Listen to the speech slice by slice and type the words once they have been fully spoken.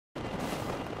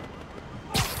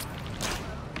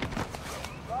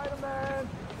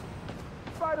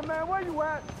Spider-Man, where you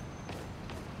at?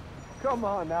 Come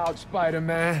on out,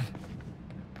 Spider-Man.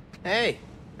 Hey,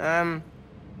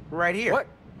 right here. What?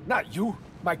 Not you.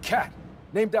 My cat.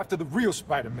 Named after the real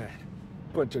Spider-Man.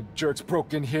 Bunch of jerks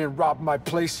broke in here and robbed my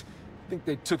place. Think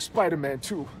they took Spider-Man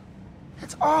too.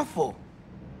 That's awful.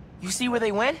 You see where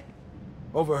they went?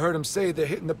 Overheard them say they're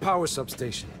hitting the power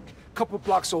substation. Couple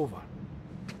blocks over.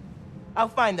 I'll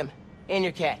find them. And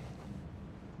your cat.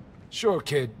 Sure,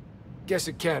 kid. Guess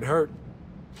it can't hurt.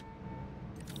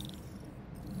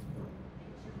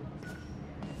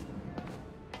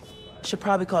 Should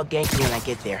probably call Genki when I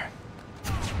get there.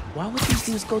 Why would these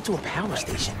dudes go to a power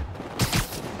station?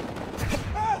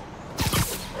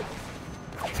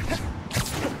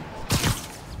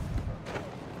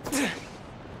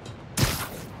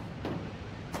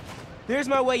 There's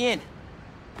my way in.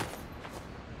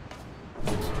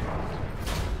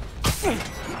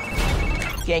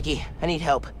 Genki, I need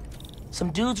help.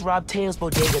 Some dudes robbed Teo's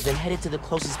bodega, then headed to the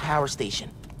closest power station.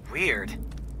 Weird.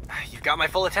 You've got my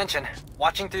full attention.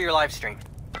 Watching through your live stream.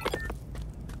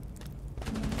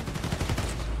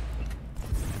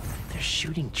 They're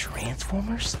shooting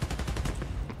transformers?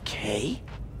 Okay.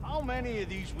 How many of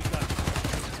these we got?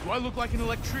 Do I look like an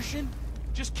electrician?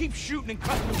 Just keep shooting and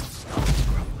cut loose.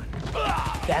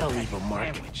 That'll leave a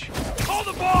mark. Call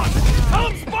the boss! Tell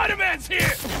him Spider-Man's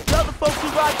here! Tell the folks who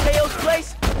robbed Teo's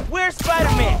place, where's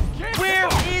Spider-Man? Where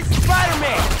is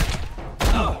Spider-Man?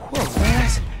 Oh, whoa, man,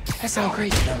 that sounds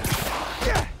crazy, don't it?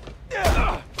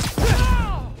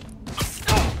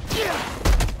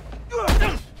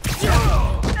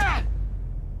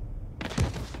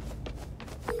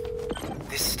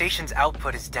 This station's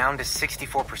output is down to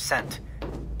 64%.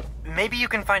 Maybe you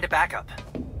can find a backup.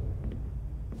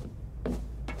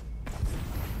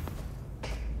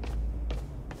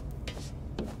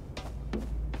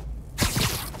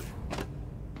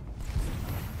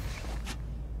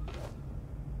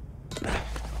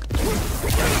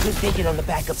 Good thinking on the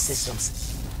backup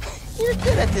systems. You're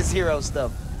good at this hero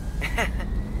stuff.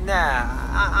 Nah,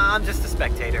 I'm just a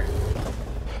spectator.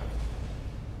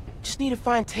 Just need to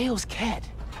find Teo's cat.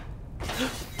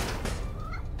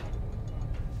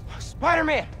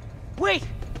 Spider-Man! Wait!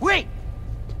 Wait!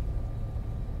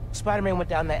 Spider-Man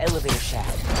went down that elevator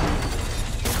shaft.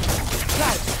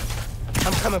 Got it!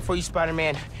 I'm coming for you,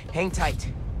 Spider-Man. Hang tight.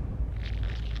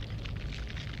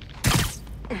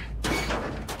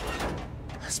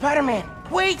 Spider-Man,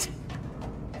 wait!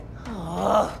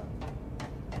 Oh.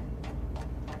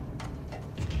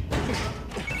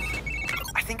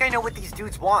 I think I know what these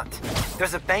dudes want.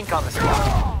 There's a bank on the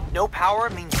spot. No power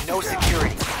means no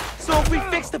security. So if we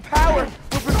fix the power,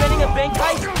 we're preventing a bank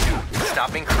heist?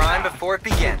 Stopping crime before it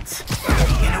begins.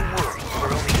 In a world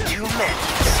where only two men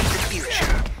can see the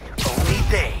future, only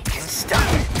they can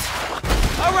stop it.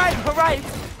 All right.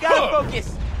 Gotta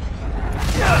focus.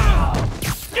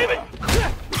 Give it!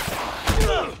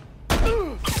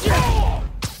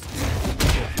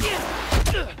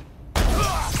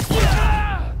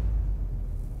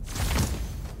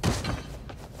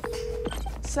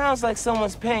 Sounds like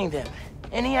someone's paying them.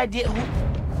 Any idea who...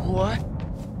 What?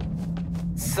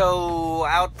 So,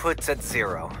 output's at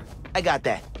 0. I got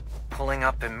that. Pulling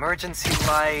up emergency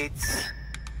lights.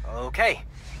 Okay.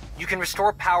 You can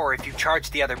restore power if you charge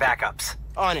the other backups.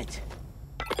 On it.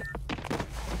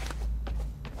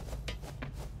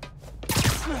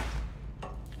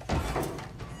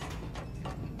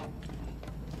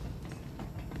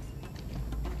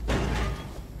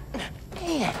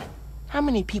 Man, how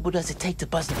many people does it take to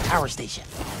bust a power station?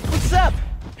 What's up?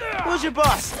 Who's your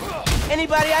boss?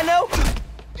 Anybody I know?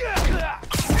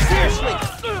 Seriously,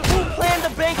 who planned the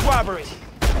bank robbery?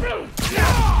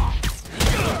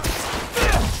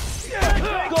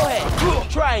 Go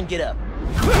ahead, try and get up.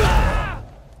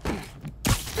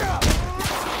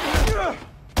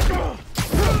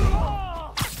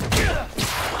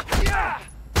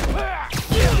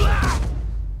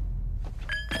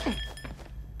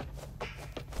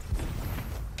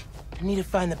 I need to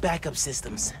find the backup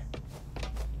systems.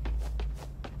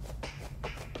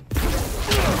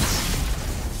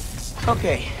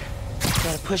 Okay,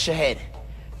 gotta push ahead.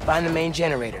 Find the main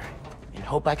generator, and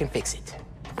hope I can fix it.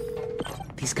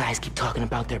 These guys keep talking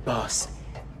about their boss.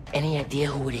 Any idea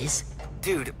who it is?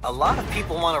 Dude, a lot of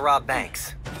people want to rob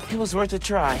banks. It was worth a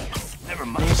try. Never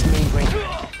mind. There's the main breaker.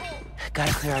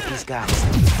 Gotta clear out these guys.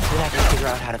 Then I can figure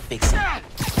out how to fix it.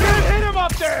 Hit him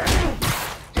up there!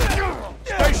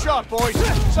 Stay sharp, boys.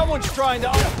 Someone's trying to...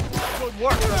 Good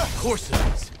work. Of course it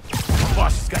is. The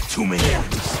boss has got too many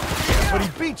enemies. But he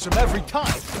beats them every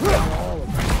time. Sounds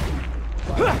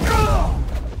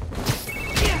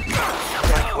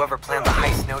like whoever planned the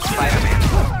heist knows Spider-Man.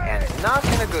 And not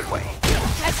in a good way.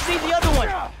 I has to be the other one.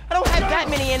 I don't have that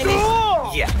many enemies.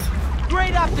 Yet.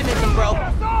 Great optimism, bro.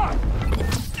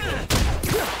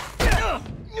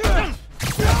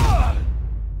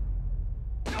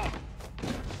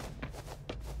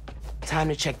 Time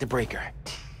to check the breaker.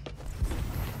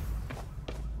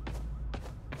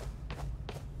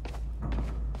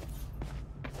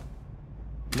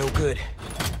 No good.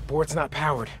 Board's not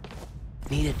powered.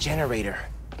 Need a generator.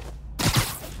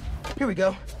 Here we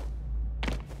go.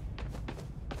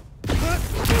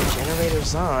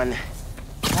 Generator's on.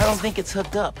 I don't think it's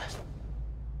hooked up.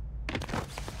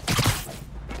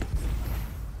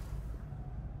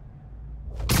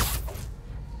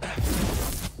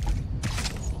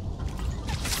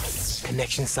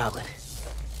 Connection solid.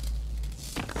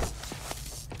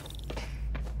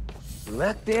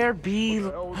 Let there be... What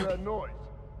the hell was that noise?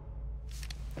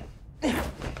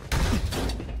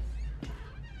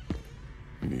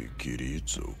 Me, kitty,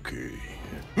 it's okay.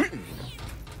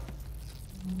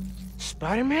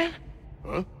 Spider-Man?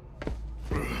 Huh?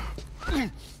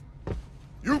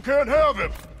 You can't have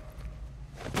him!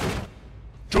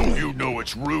 Don't you know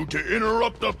it's rude to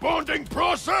interrupt the bonding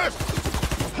process?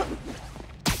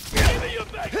 Give me your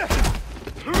back!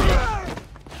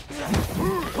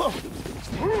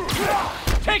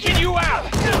 Taking you out!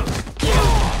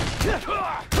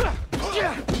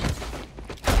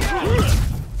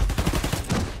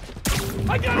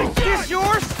 I got it! Is this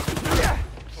yours?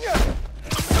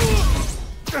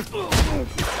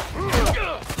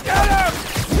 Get him!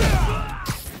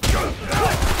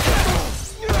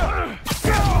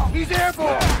 He's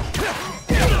airborne!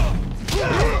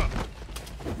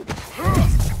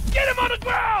 Get him on the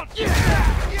ground!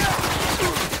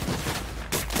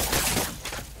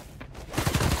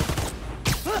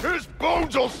 His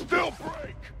bones will still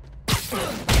break!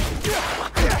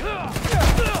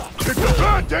 It's a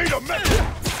bad day to mess!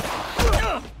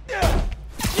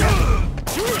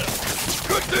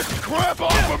 Get this crap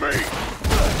off of me!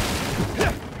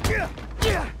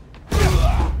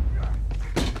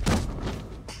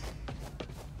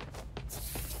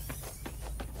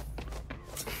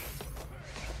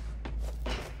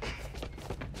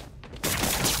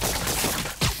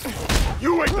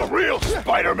 You ain't the real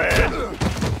Spider-Man!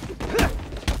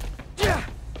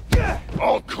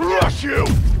 I'll crush you!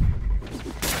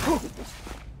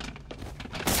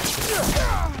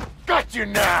 Got you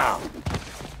now!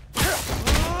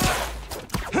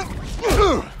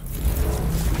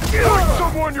 Find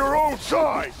someone your own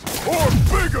size! Or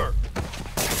bigger!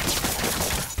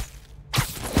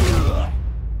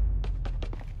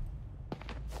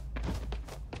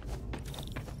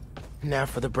 Now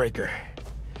for the breaker.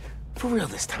 For real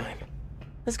this time.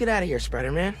 Let's get out of here,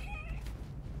 Spider-Man.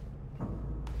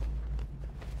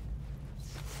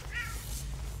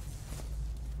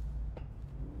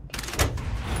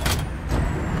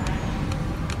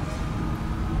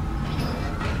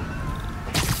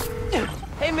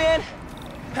 Hey, man.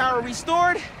 Power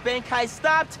restored, bank heist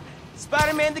stopped,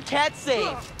 Spider-Man the cat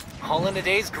saved. All in a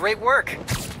day's great work.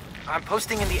 I'm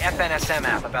posting in the FNSM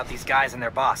app about these guys and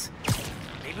their boss.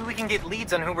 Maybe we can get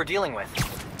leads on who we're dealing with.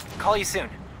 Call you soon.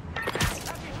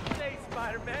 Hey,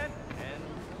 Spider-Man.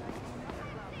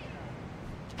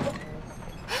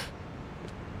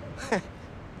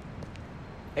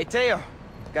 Hey, Teo.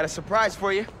 Got a surprise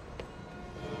for you.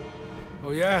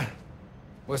 Oh, yeah?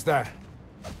 What's that?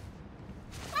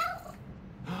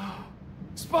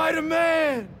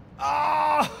 Spider-Man!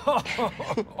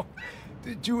 Oh!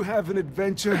 Did you have an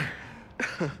adventure?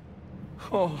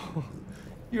 Oh,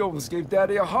 you almost gave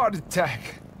Daddy a heart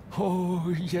attack.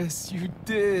 Oh, yes, you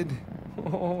did.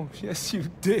 Oh, yes, you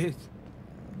did.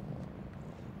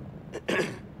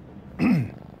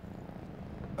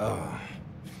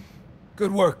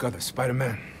 Good work, other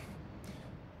Spider-Man.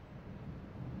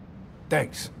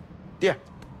 Thanks. Yeah.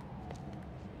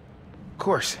 Of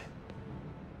course.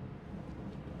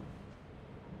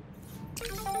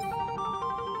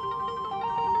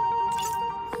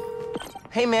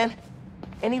 Hey, man.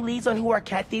 Any leads on who our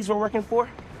cat thieves were working for?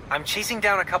 I'm chasing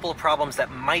down a couple of problems that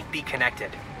might be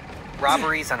connected.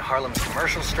 Robberies on Harlem's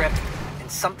commercial strip, and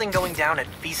something going down at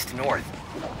Feast North.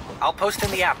 I'll post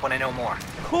in the app when I know more.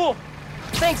 Cool.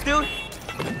 Thanks, dude.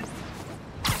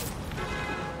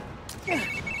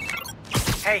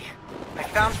 Hey, I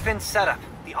found Finn's setup,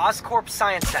 the Oscorp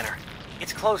Science Center.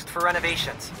 It's closed for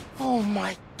renovations. Oh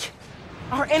my...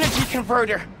 Our energy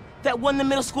converter that won the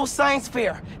middle school science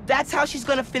fair. That's how she's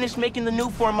gonna finish making the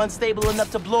new form unstable enough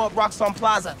to blow up Roxxon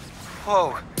Plaza.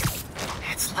 Whoa.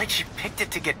 It's like she picked it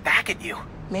to get back at you.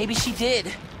 Maybe she did.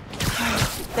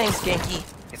 Thanks, Genki.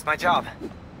 It's my job.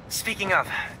 Speaking of,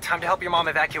 time to help your mom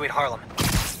evacuate Harlem.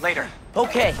 Later.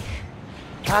 Okay.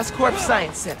 Oscorp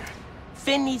Science Center.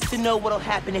 Finn needs to know what'll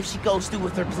happen if she goes through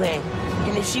with her plan.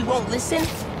 And if she won't listen,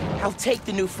 I'll take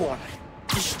the new form.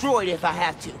 Destroy it if I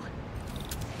have to.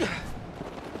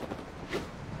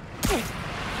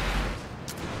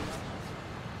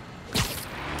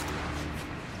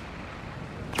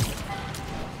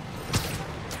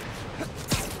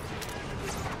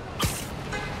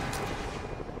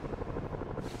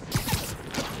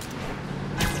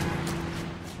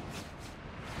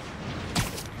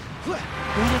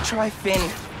 Need to try Finn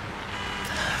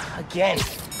again.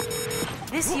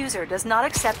 This user does not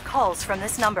accept calls from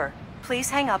this number. Please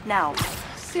hang up now.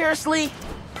 Seriously?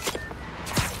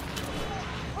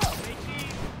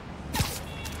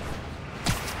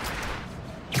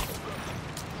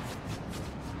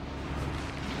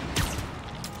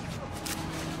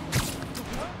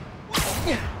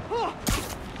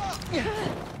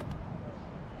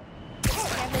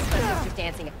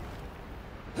 Dancing.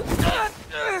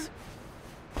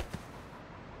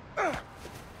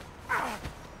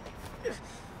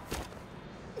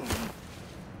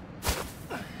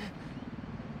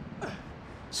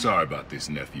 Sorry about this,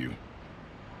 nephew.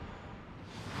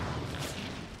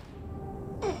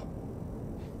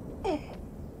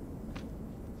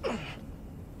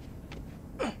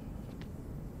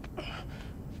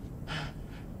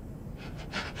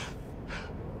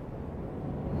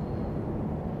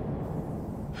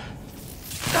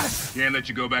 Can't let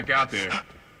you go back out there.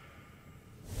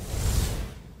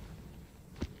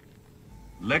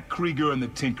 Let Krieger and the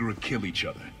Tinkerer kill each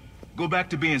other. Go back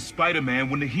to being Spider-Man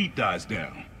when the heat dies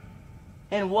down.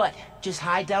 And what? Just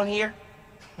hide down here?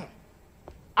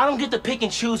 I don't get to pick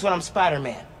and choose when I'm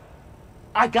Spider-Man.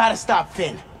 I gotta stop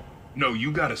Finn. No,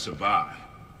 you gotta survive.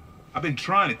 I've been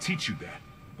trying to teach you that,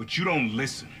 but you don't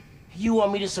listen. You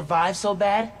want me to survive so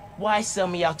bad? Why sell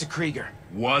me out to Krieger?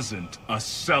 Wasn't a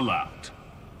sellout.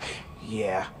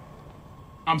 Yeah.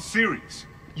 I'm serious.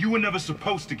 You were never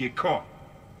supposed to get caught.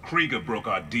 Krieger broke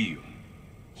our deal.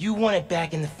 You want it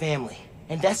back in the family,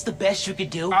 and that's the best you could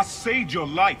do? I saved your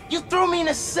life. You threw me in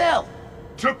a cell!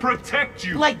 To protect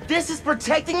you. Like this is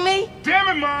protecting me? Damn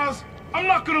it, Miles! I'm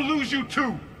not gonna lose you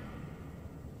too!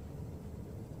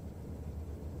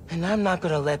 And I'm not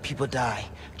gonna let people die,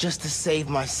 just to save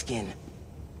my skin.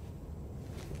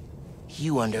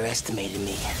 You underestimated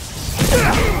me.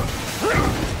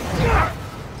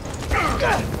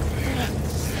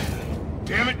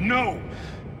 Damn it, no!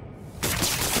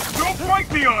 Don't fight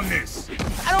me on this!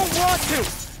 I don't want to,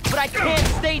 but I can't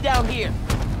stay down here.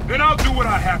 Then I'll do what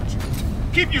I have to.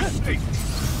 Keep you safe.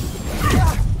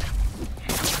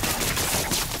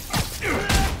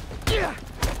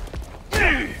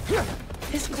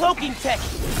 His cloaking tech.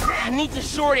 I need to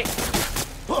short it.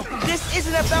 This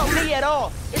isn't about me at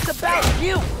all. It's about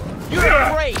you. You're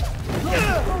afraid.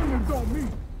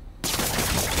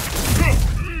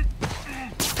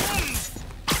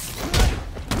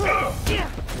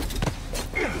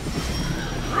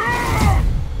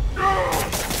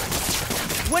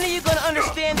 When are you gonna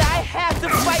understand that I have to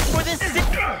fight for this city?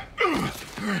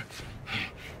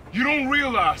 You don't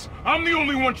realize I'm the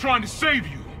only one trying to save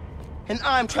you. And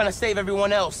I'm trying to save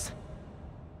everyone else.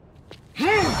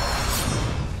 You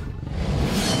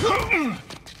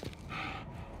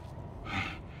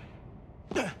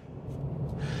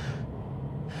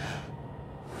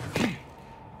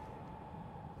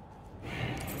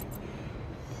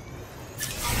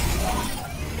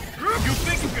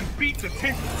think you can beat the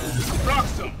Tinker? Rock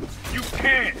some. You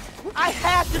can. I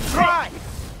have to try.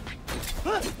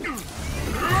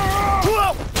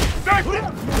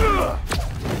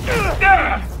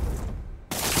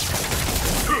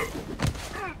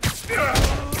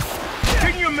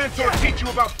 Didn't your mentor teach you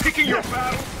about picking your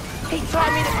battles? He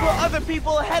taught me to put other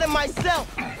people ahead of myself.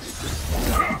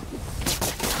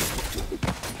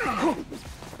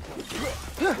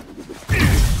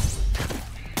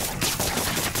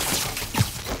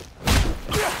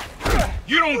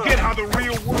 You don't get how the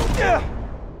real world...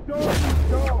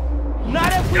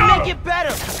 Not if we make it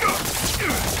better.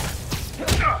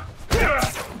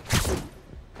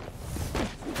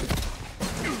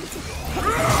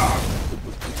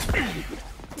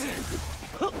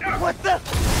 What the?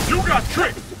 You got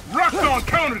tricked! Roxxon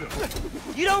countered him!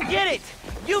 You don't get it.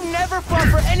 You never fought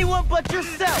for anyone but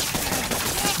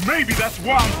yourself. Maybe that's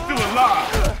why I'm still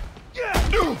alive!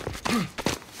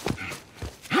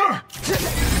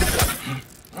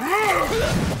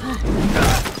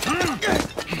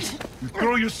 You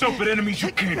throw yourself at enemies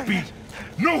you can't beat!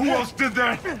 Know who else did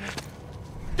that?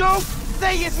 Don't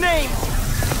say his name!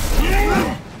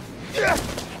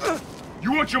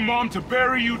 You want your mom to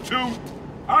bury you too?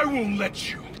 I won't let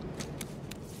you.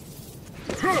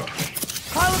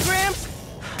 Holograms?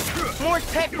 More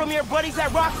tech from your buddies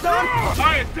at Rockstone?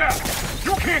 I adapt.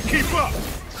 You can't keep up.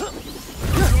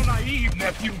 You're naive,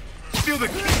 nephew. Still the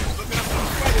kid looking up to the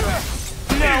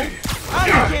fighter. No, I'm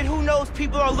the kid who knows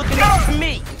people are looking up to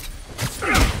me.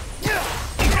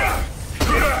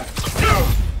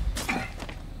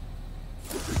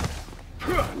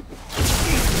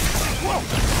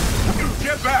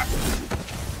 Get back!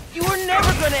 You were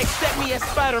never gonna accept me as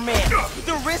Spider-Man.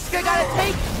 The risk I gotta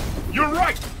take? You're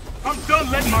right! I'm done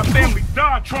letting my family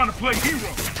die trying to play hero!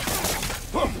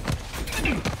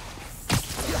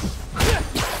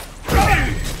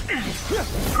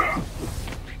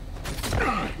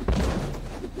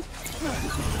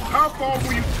 How far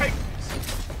will you take this?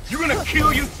 You gonna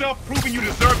kill yourself proving you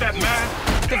deserve that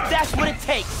mask? If that's what it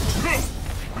takes.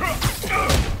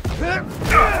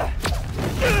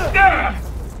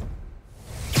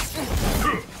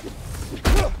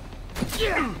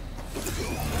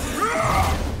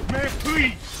 Man,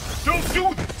 please, don't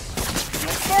do this!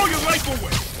 You'll throw your life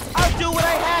away! I'll do what I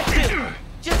have to,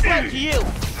 just like you.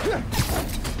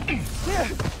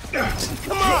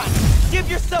 Come on, give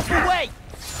yourself away.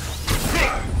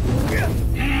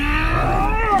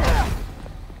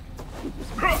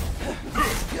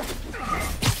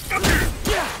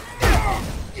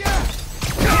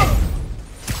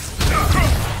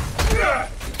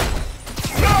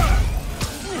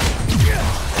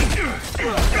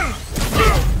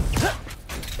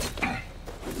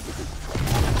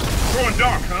 Going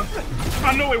dark, huh?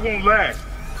 I know it won't last.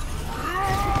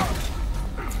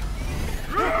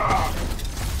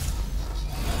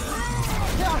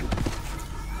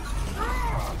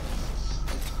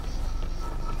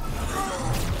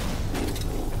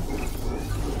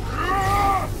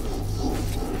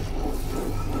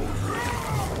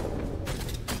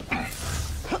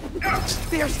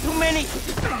 There's too many.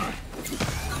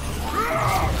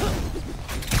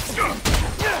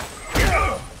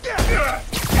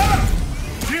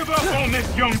 Give up on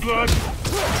this, young blood.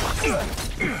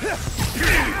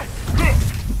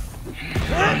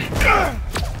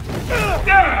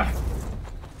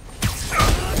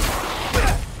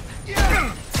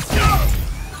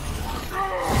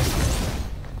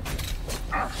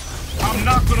 I'm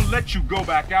not gonna let you go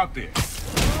back out there.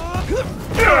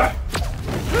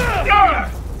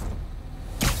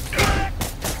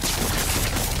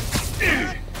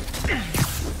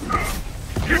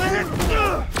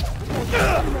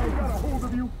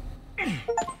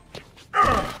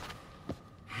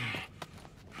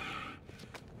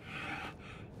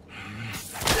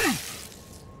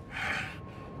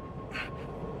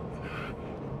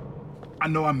 I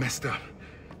know I messed up.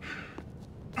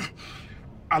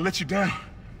 I let you down.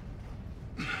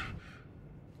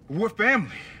 We're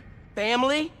family.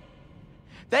 Family?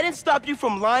 That didn't stop you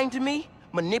from lying to me,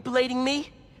 manipulating me,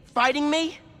 fighting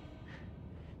me?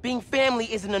 Being family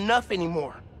isn't enough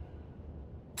anymore.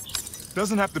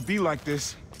 Doesn't have to be like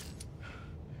this.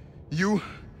 You,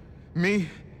 me,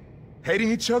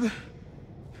 hating each other?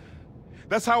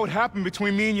 That's how it happened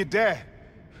between me and your dad.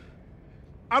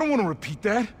 I don't want to repeat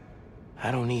that. I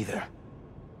don't either.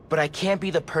 But I can't be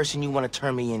the person you want to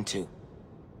turn me into.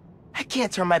 I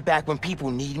can't turn my back when people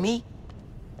need me.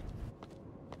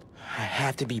 I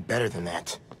have to be better than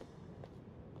that.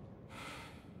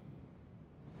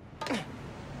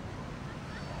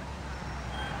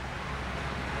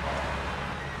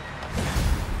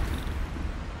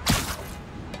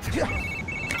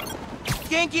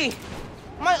 Genki!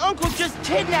 My uncle just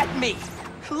kidnapped me!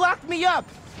 Locked me up!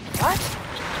 What?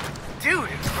 Dude,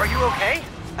 are you okay?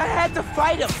 I had to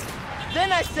fight him.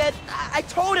 Then I said, I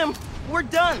told him, we're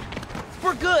done.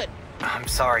 We're good. I'm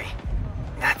sorry.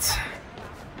 That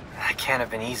can't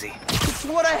have been easy. It's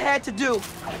what I had to do.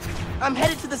 I'm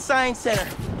headed to the Science Center.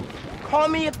 Call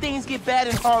me if things get bad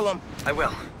in Harlem. I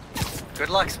will. Good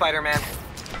luck, Spider-Man.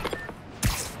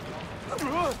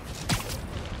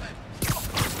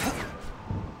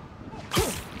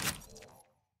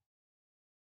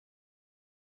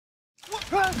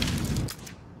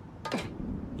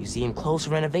 Museum closed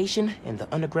for renovation, and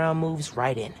the underground moves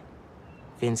right in.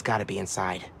 Finn's gotta be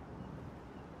inside.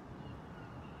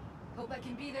 Hope I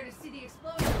can be there to see the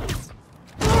explosion.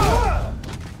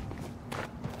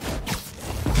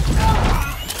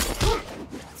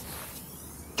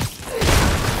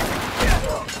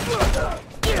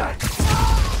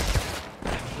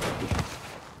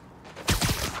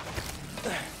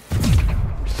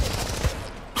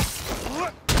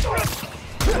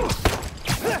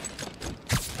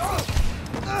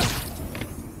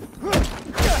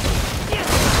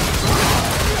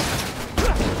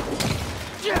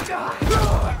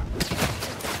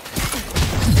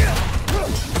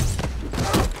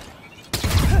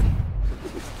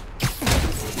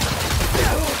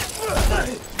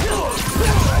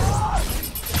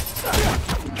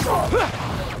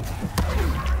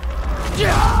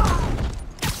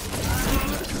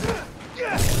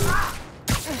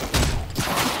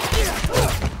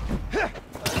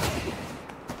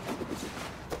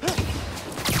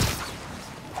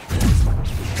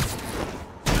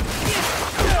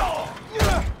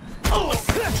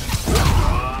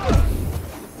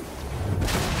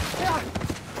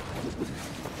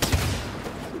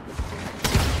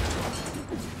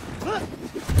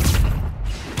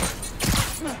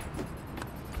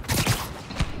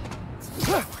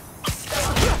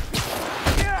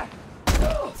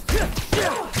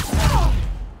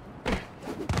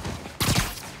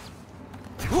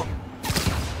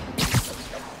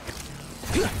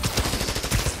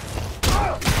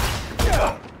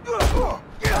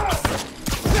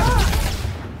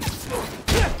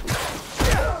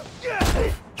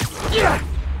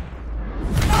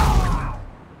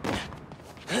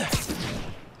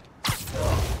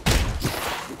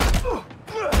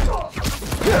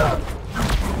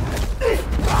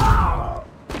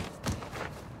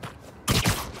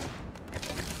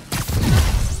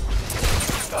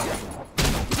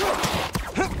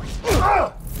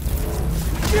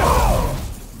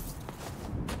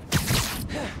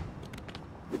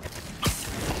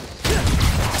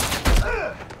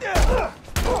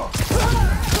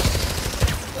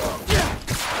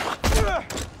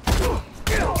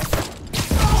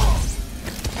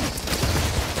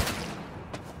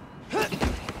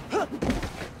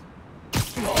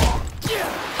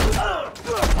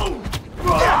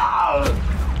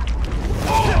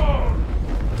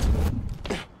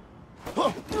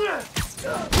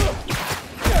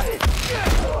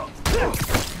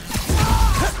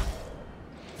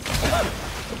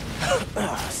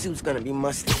 Suit's gonna be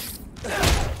musty.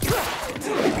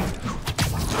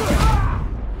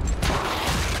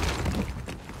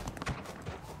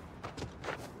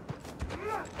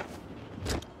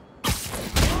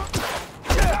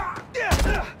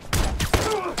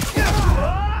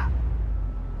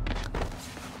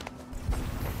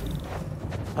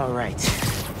 All right.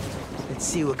 Let's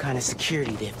see what kind of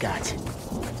security they've got.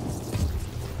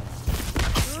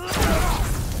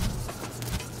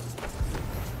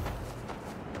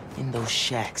 In those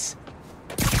shacks,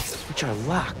 which are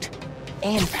locked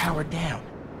and powered down.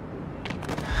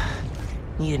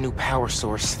 Need a new power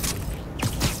source.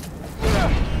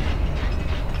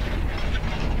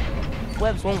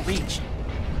 Webs won't reach.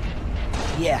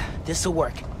 Yeah, this'll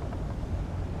work.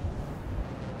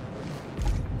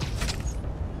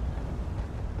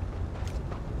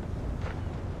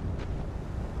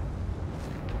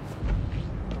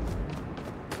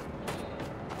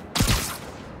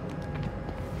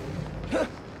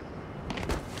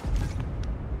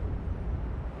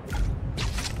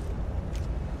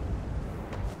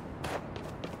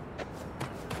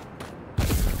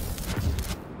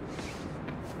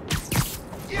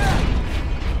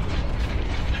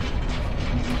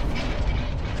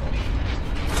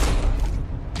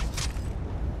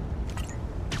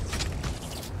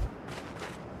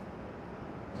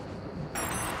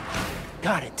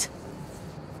 Got it.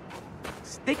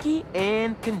 Sticky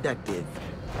and conductive.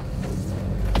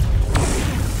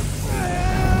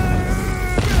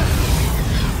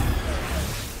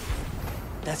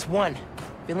 That's one.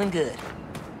 Feeling good.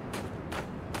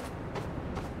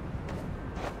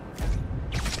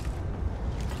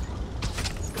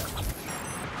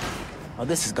 Oh,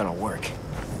 this is gonna work.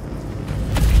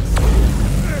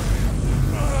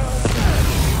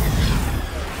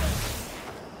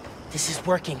 This is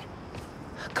working.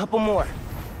 A couple more.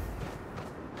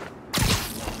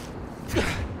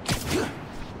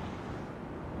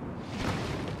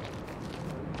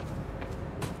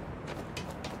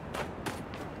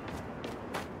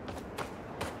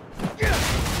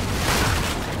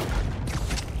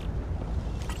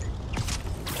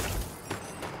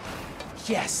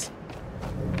 Yes.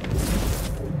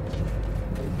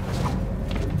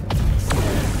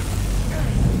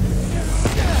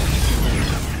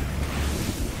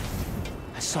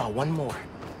 I saw one more.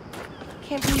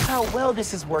 Can't believe how well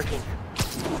this is working.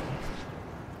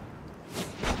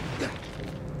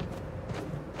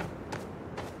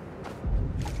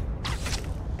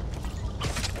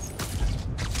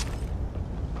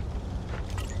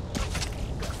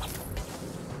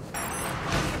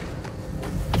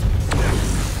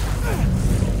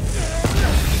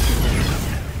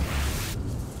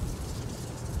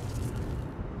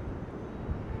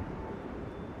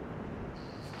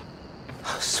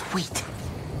 Sweet.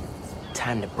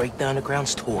 Time to break the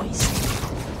Underground's toys.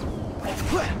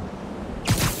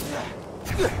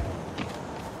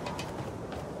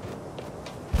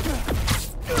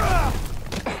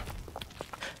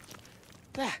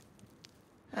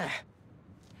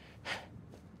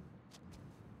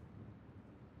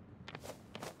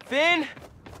 Finn?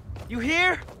 You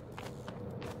here?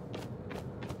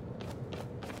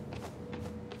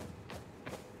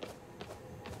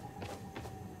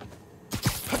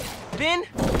 Finn?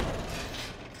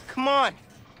 Come on.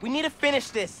 We need to finish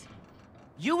this.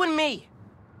 You and me.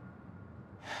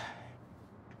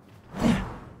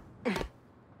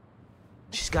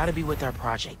 She's got to be with our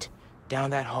project.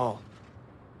 Down that hall.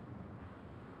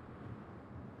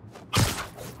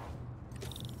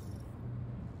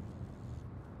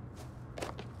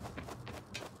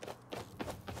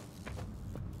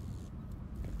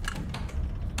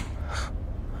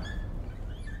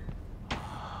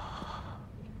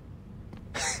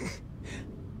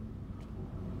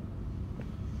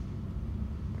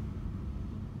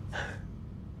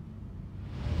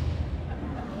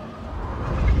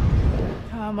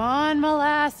 Come on,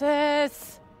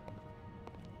 Molasses.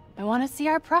 I want to see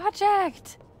our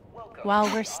project. While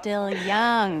we're still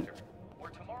young.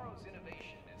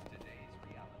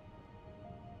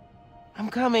 I'm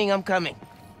coming.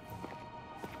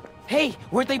 Hey,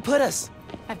 where'd they put us?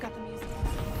 I've got the museum.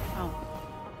 Oh,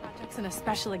 project's in a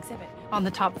special exhibit on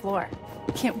the top floor.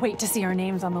 Can't wait to see our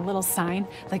names on the little sign,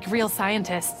 like real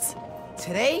scientists.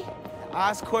 Today, the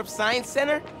Oscorp Science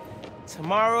Center.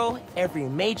 Tomorrow, every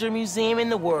major museum in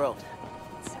the world.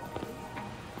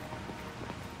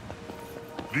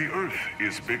 The Earth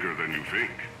is bigger than you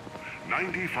think.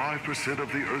 95% of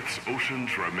the Earth's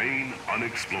oceans remain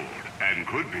unexplored and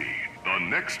could be the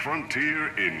next frontier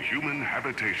in human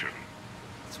habitation.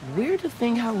 It's weird to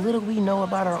think how little we know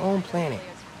about our own planet.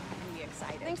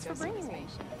 Thanks for bringing me.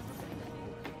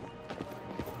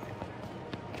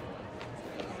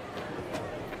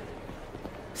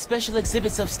 Special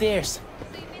exhibits upstairs.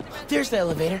 There's the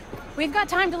elevator. We've got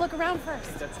time to look around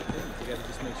first. That's the thing. You gotta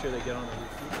just make sure they get on the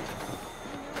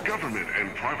roof. Government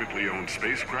and privately owned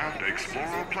spacecraft explore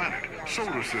our planet,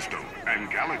 solar system,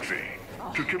 and galaxy.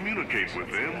 To communicate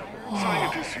with them,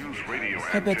 scientists use radio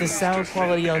I bet the sound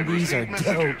quality on these are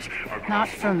dope. Not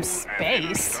from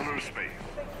space.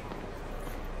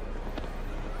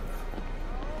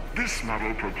 This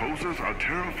model proposes a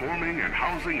terraforming and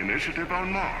housing initiative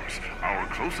on Mars, our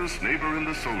closest neighbor in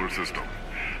the solar system.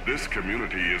 This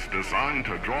community is designed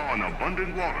to draw on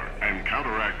abundant water and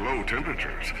counteract low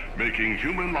temperatures, making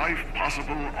human life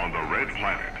possible on the Red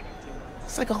Planet.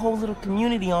 It's like a whole little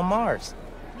community on Mars.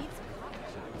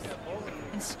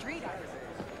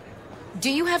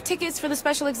 Do you have tickets for the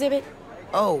special exhibit?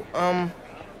 Oh,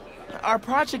 our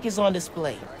project is on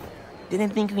display. Didn't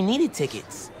think we needed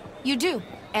tickets. You do,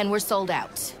 and we're sold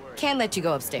out. Can't let you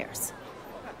go upstairs.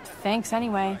 Thanks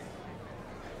anyway.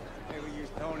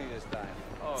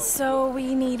 So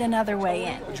we need another way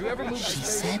in. She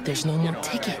said there's no more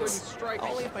tickets.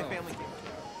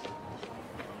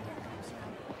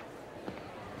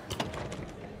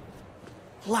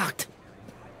 Locked.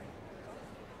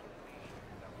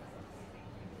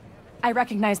 I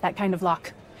recognize that kind of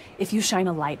lock. If you shine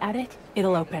a light at it,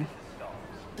 it'll open.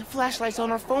 The flashlights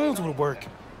on our phones would work.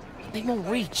 They won't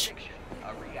reach.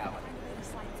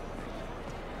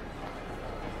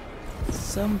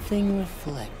 Something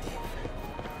reflective.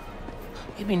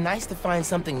 It'd be nice to find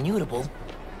something mutable.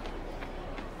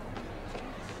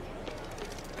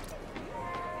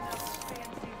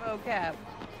 Fancy vocab.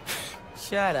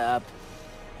 Shut up.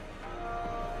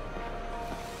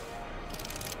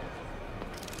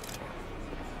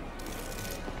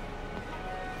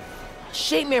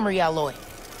 Shape memory alloy.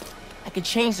 I could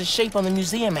change the shape on the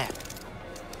museum map.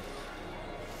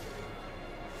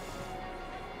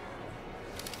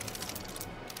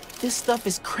 This stuff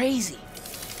is crazy.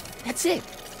 That's it.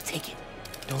 Take it.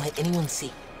 Don't let anyone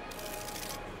see.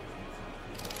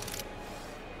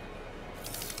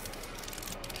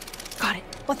 Got it.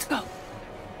 Let's go.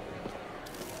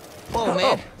 Whoa,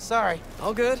 man. Sorry.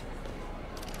 All good.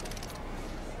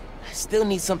 I still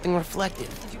need something reflective.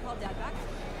 Did you call Dad back?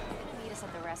 Meet us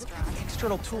at the restaurant.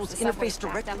 External tools interface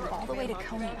directly Them all the way to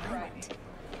Coney Island.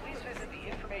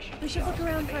 We should look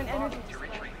around for an energy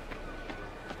display.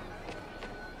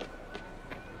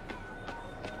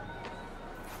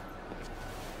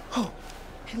 Oh,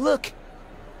 hey, look.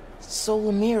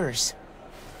 Solar mirrors.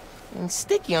 And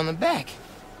sticky on the back.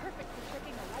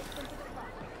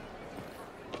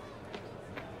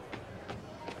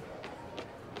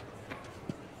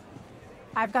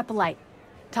 I've got the light.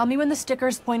 Tell me when the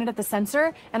sticker's pointed at the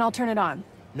sensor, and I'll turn it on.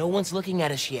 No one's looking at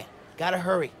us yet. Gotta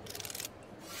hurry.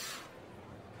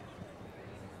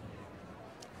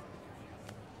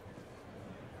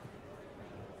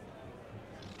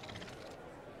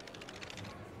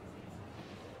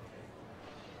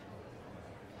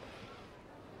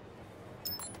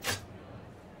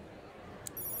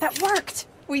 That worked!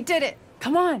 We did it!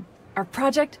 Come on, our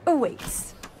project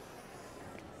awaits.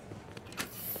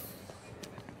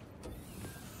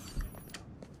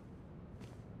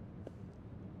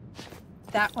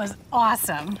 That was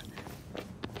awesome.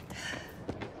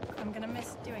 I'm gonna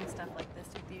miss doing stuff like this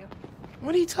with you.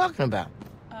 What are you talking about?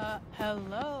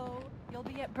 Hello? You'll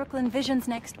be at Brooklyn Visions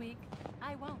next week.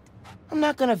 I won't. I'm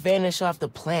not gonna vanish off the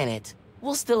planet.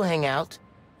 We'll still hang out.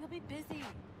 You'll be busy.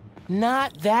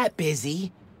 Not that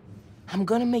busy. I'm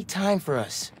gonna make time for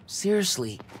us.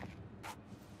 Seriously.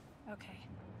 Okay.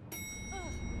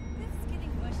 Ugh, this is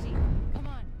getting mushy. Come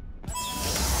on.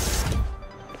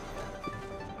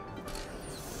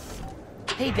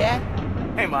 Hey, Dad.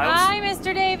 Hey, Miles. Hi,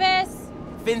 Mr. Davis.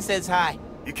 Finn says hi.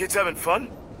 You kids having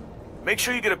fun? Make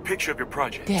sure you get a picture of your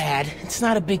project. Dad, it's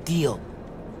not a big deal.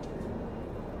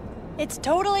 It's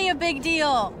totally a big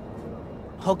deal.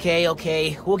 Okay,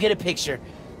 okay. We'll get a picture.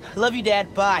 Love you,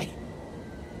 Dad. Bye.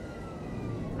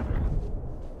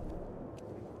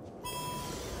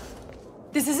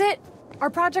 This is it. Our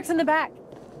project's in the back.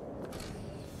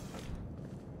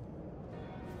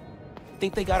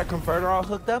 Think they got a converter all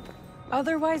hooked up?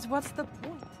 Otherwise, what's the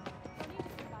point?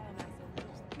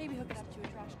 Maybe hook it up to a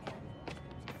trash can.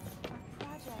 Our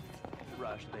project.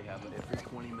 Rush, they have every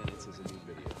 20 minutes is a new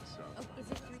video, so. Oh,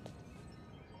 is it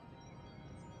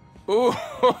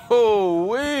Oh,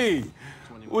 wait!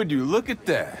 Would you look at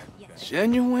that?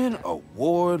 Genuine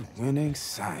award-winning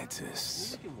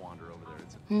scientists.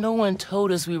 No one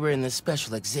told us we were in the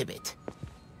special exhibit.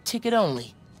 Ticket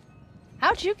only.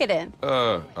 How'd you get in?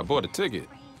 I bought a ticket.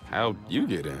 How'd you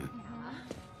get in?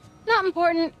 Not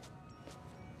important.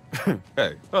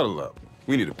 Hey, huddle up.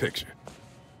 We need a picture.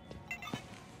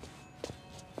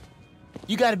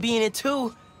 You gotta be in it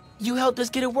too. You helped us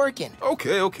get it working.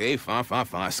 Okay,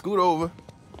 fine. Scoot over.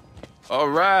 All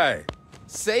right.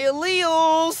 Say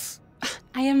alleles.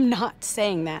 I am not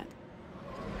saying that.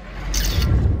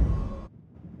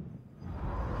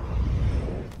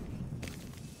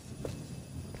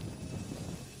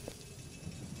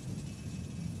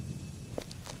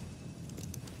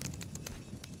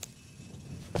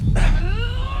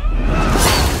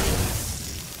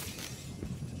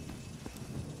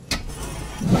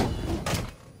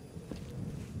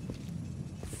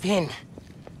 Finn,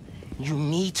 you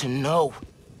need to know.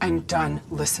 I'm done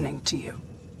listening to you.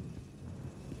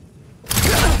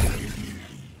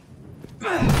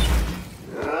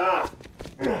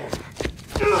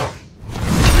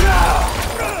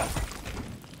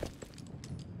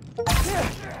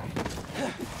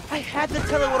 I had to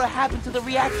tell her what happened to the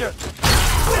reactor.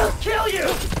 We'll kill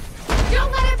you!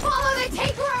 Don't let him follow the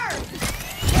Tinkerer!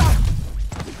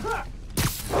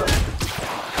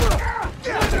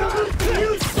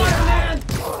 You, Spider-Man!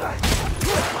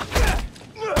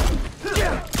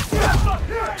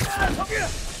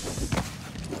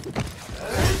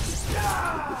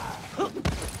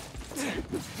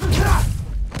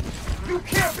 You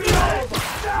can't be over!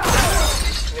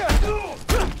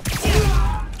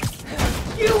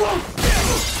 You won't!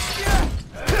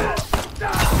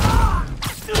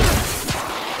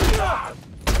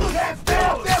 Can't stay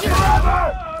up there forever!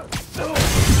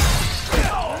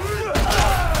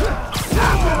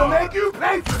 I'm gonna make you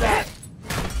pay for that!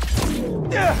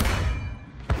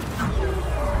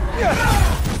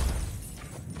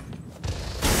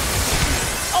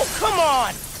 Oh, come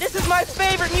on! This is my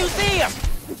favorite museum!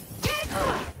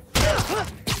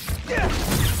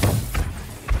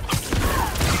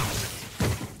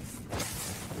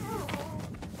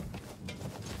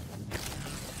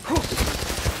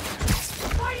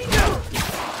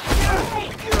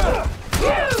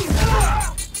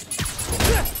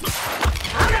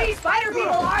 How many spider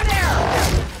people are there?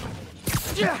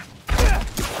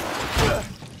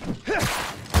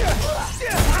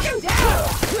 Knock him down!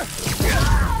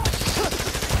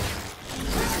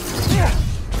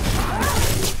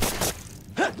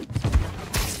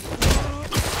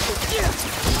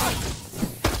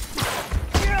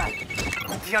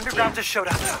 The underground just showed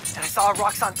up, and I saw a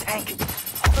Roxxon tank.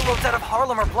 All the roads out of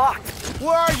Harlem are blocked.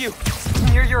 Where are you?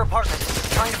 Near your apartment,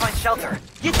 trying to find shelter.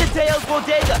 Get to Teo's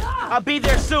bodega. I'll be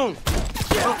there soon.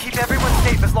 We'll keep everyone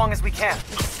safe as long as we can.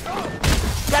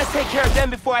 Gotta take care of them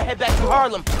before I head back to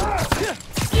Harlem.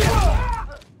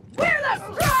 We're the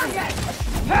strongest!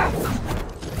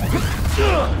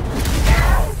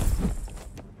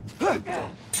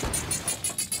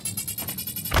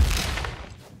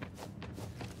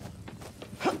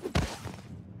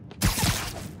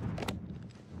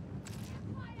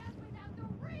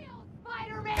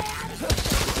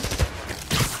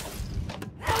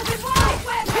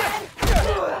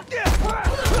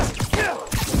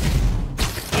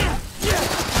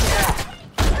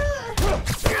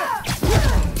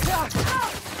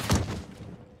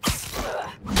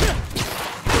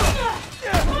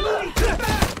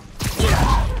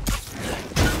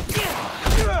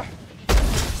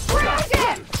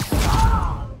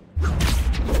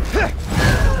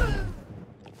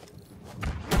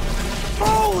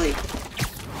 Holy!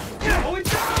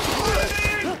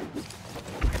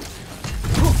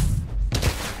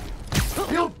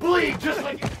 He'll bleed just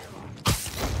like...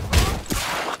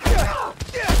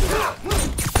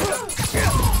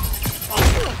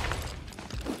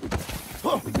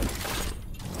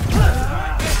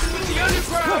 The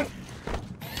underground!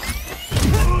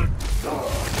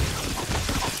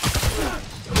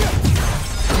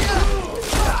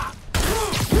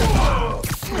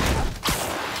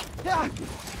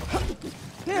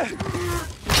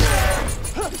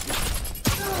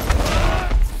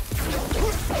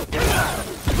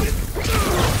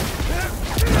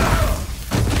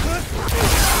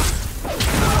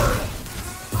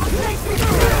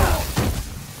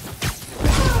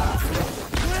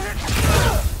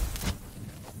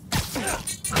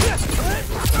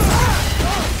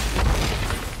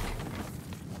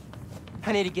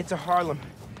 I need to get to Harlem.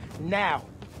 Now,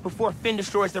 before Finn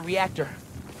destroys the reactor.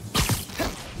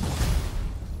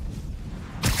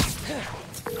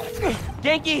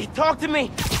 Genki, talk to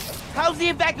me! How's the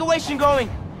evacuation going?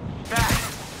 Bad.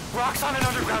 Roxxon and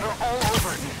underground are all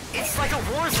over. It's like a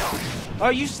war zone.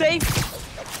 Are you safe?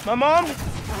 My mom?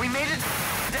 We made it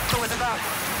with about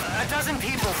a dozen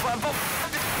people.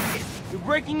 You're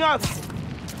breaking up.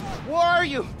 Where are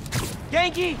you?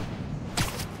 Genki!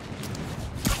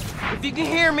 If you can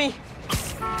hear me,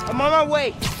 I'm on my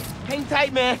way. Hang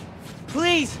tight, man.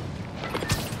 Please.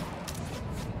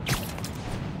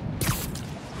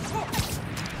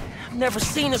 I've never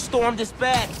seen a storm this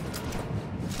bad.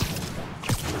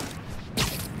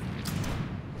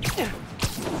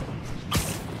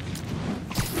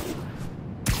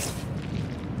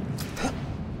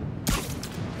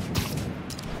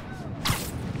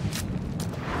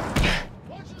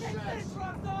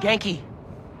 Genki,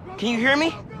 can you hear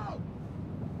me?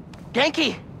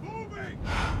 Genki!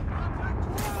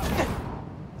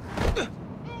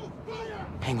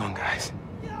 Hang on, guys.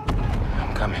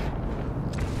 I'm coming.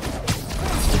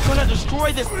 We're gonna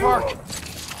destroy this park!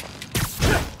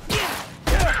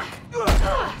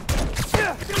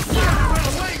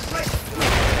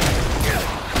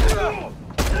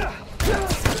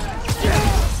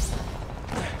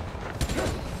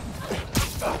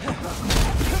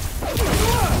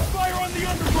 Fire on the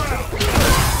underground!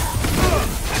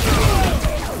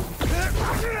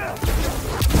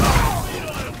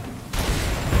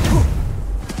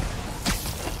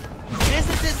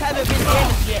 Businesses haven't been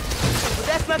damaged yet, but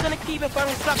that's not gonna keep if I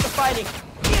don't stop the fighting.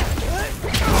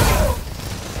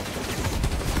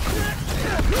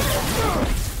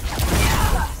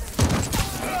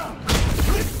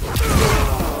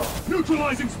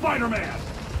 Neutralizing Spider-Man!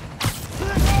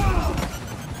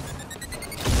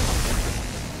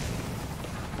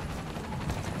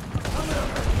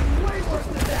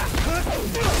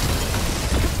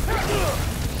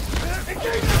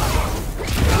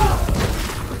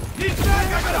 He's back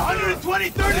up at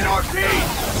 123rd and Ortiz!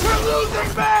 We're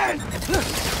losing men!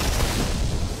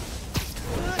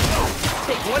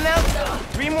 Take one out,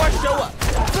 3 more show up.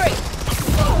 Great!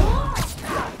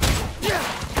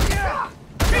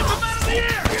 Keep him out of the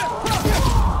air!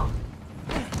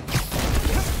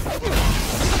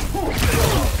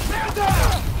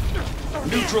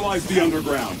 Neutralize the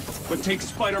underground, but take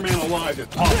Spider-Man alive if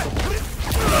possible.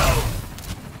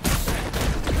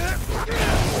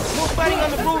 More fighting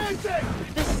on the roof!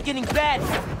 This is getting bad!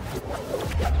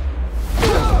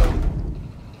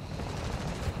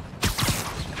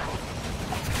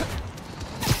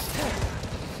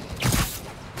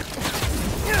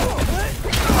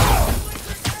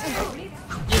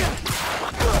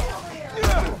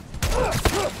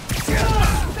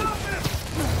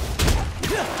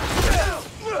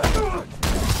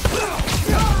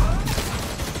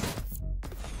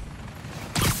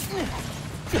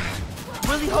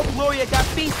 Really hope Gloria got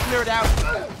Beast cleared out.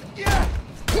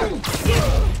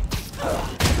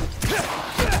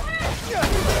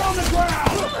 On the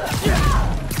ground!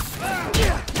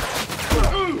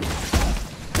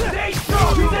 Stay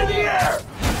strong! He's in the air!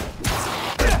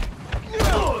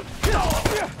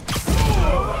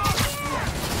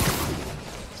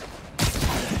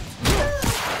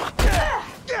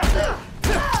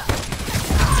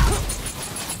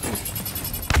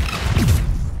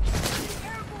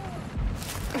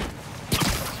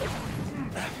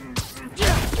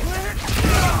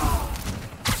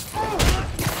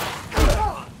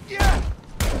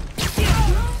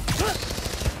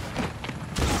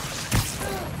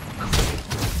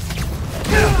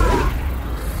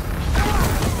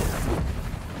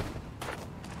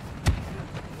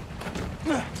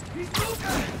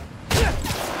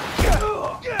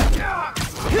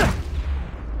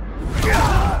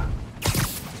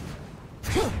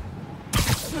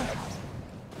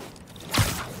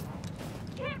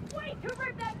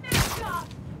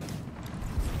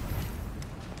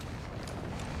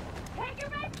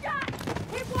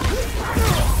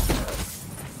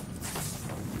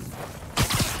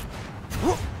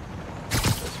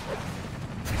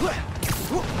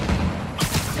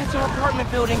 That's our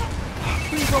apartment building.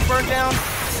 Please don't burn down.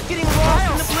 It's getting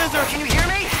lost in the blizzard. Can you hear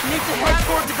me? Need to head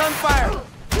towards the gunfire.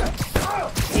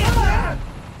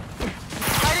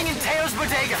 Hiding in Teo's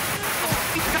bodega.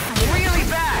 It's got really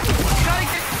bad. Gotta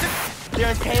get to...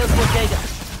 They're in Teo's bodega.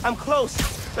 I'm close,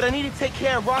 but I need to take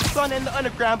care of Roxxon and the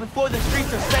underground before the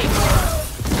streets are safe.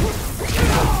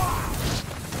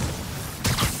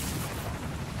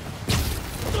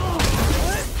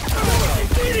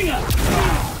 Beating us!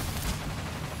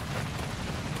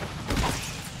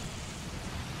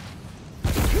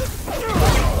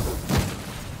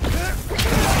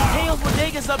 Teo's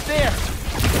bodega's up there.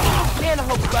 Man, I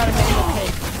hope Spider-Man's okay.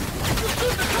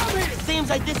 Seems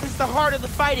like this is the heart of the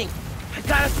fighting. I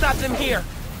gotta stop them here.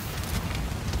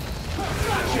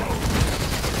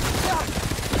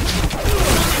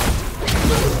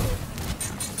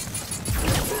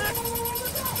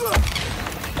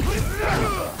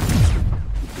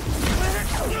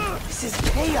 This is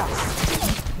chaos.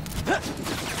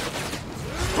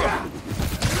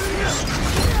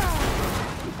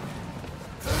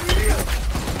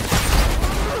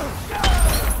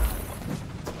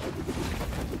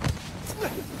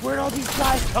 Where'd all these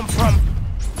guys come from?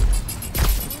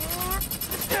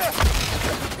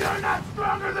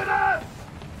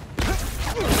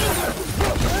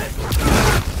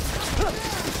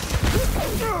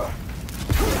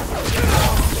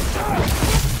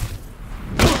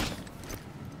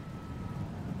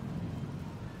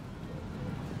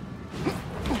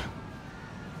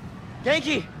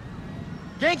 Ganke!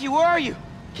 Ganke, where are you?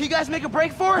 Can you guys make a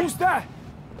break for it? Who's that?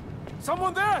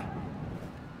 Someone there?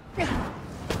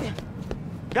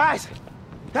 Guys!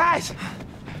 Guys!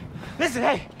 Listen,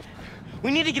 hey!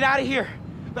 We need to get out of here.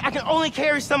 But I can only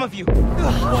carry some of you.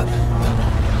 What?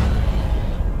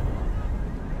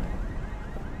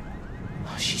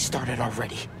 Oh, she started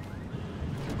already.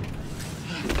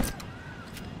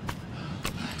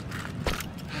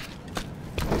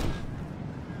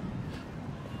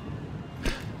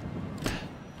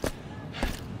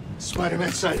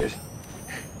 Spider-Man sighted.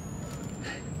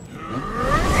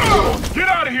 Get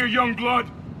out of here, young blood!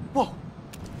 Whoa.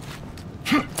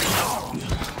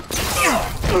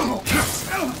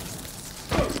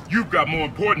 You've got more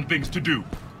important things to do.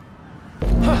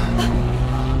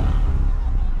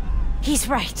 He's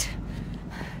right.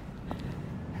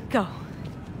 Go.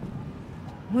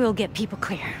 We'll get people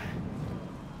clear.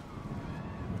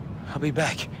 I'll be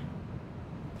back.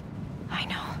 I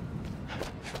know.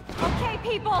 Okay,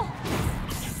 people!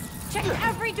 Check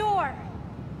every door!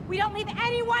 We don't leave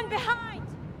anyone behind!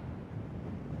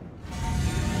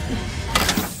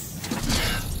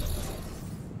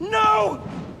 No!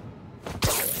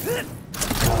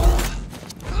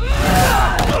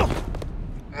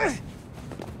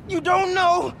 You don't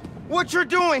know what you're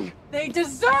doing! They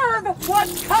deserve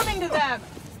what's coming to them!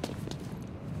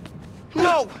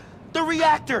 No! The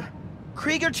reactor!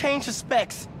 Krieger changed the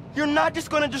specs. You're not just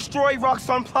gonna destroy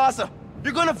Roxxon Plaza.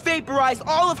 You're gonna vaporize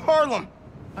all of Harlem!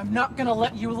 I'm not gonna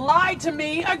let you lie to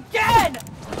me again!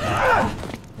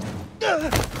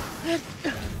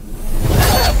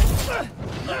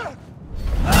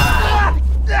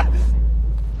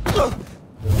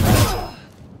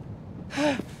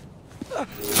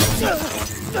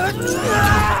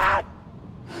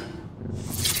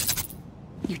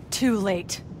 You're too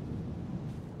late.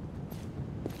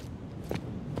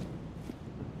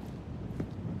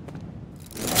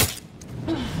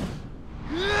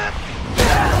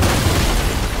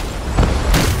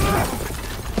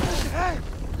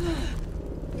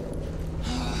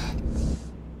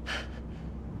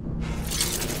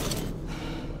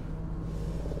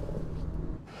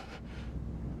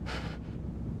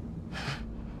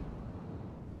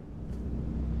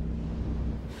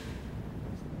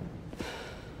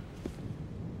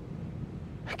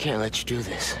 I can't let you do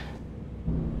this.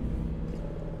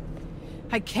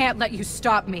 I can't let you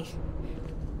stop me.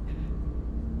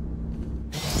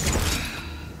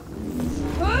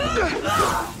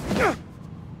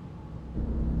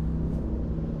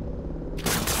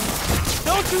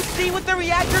 Don't you see what the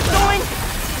reactor's doing?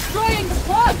 Destroying the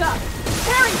plaza!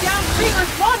 Tearing down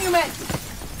Krieger's monument!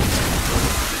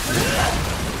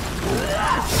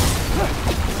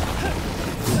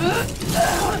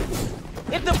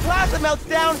 If the plaza melts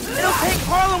down, it'll take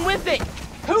Harlem with it!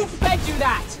 Who fed you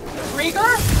that? Krieger?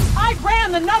 I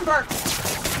ran the number!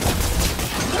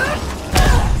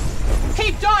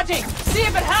 Keep dodging! See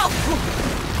if it helps!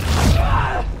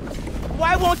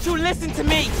 Why won't you listen to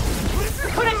me?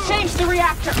 Couldn't change the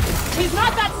reactor! He's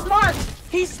not that smart!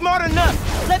 He's smart enough!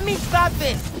 Let me stop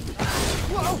this!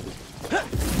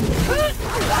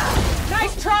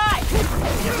 Nice try!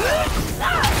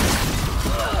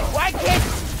 Why can't...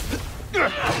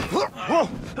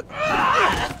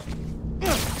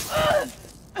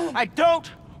 I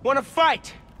don't want to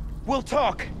fight! We'll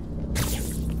talk!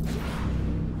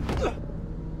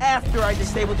 After I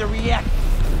disable the reactor.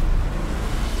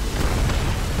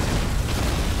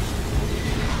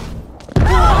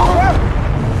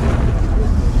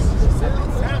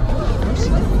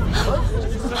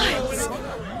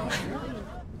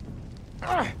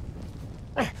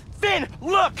 Finn,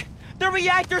 look! The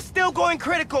reactor's still going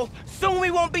critical. Soon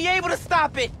we won't be able to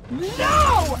stop it.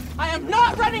 No! I am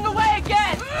not running away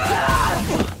again!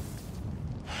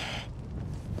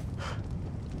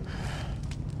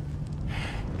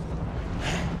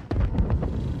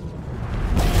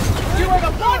 You are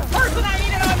the one person I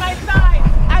needed on my side!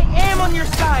 I am on your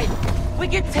side! We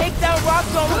can take down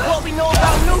Roxxon with what we know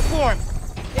about Newform!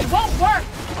 It won't work!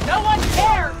 No one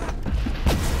cares!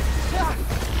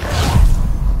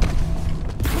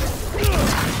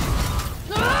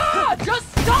 Just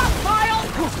stop, Miles!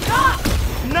 Stop!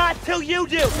 Not till you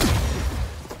do!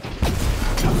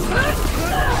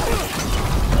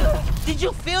 Did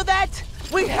you feel that?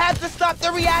 We have to stop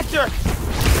the reactor!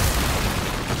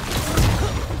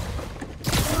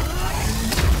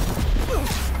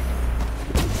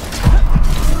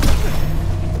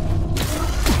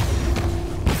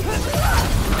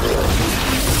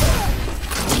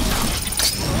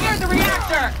 Near the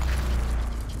reactor!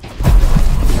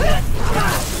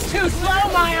 Too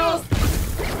slow, Miles!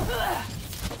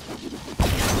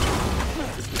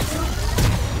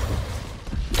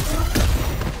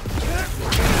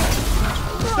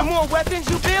 more weapons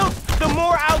you build, the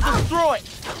more I'll destroy.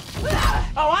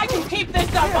 Oh, I can keep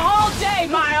this up all day,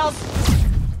 Miles!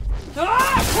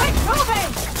 Quick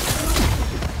moving!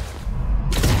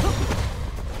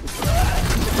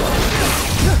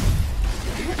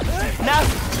 Now...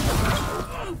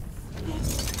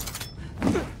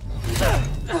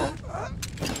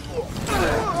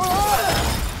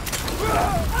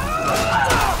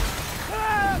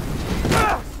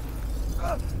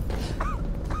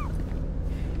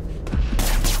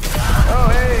 Oh,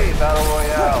 hey, Battle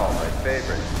Royale, my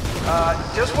favorite.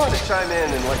 Just wanted to chime in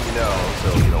and let you know,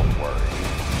 so you don't worry.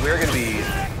 We're gonna be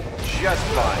just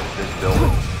fine if this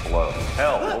building blows.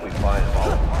 Hell, we'll be fine if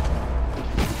all of them.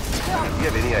 Do you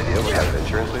have any idea what kind of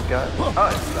insurance we've got?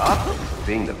 Stop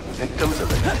being the victims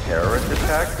of a terrorist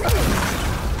attack?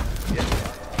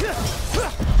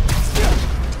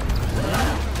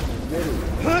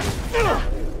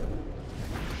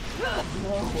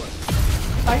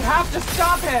 I have to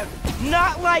stop him!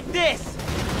 Not like this!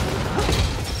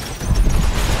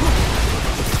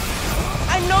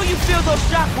 I know you feel those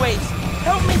shockwaves!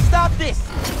 Help me stop this!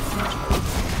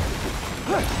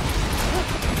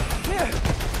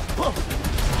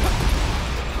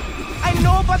 I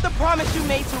know about the promise you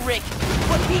made to Rick,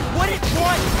 but he wouldn't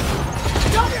want...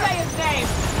 Don't say his name!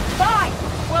 Fine!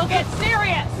 We'll get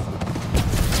serious!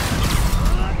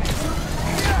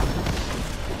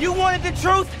 You wanted the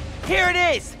truth? Here it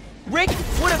is! Rick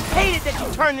would have hated that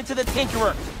you turned into the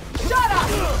Tinkerer! Shut up!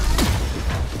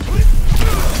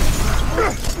 I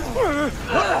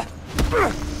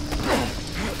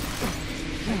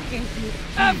gave you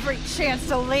every chance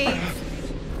to leave!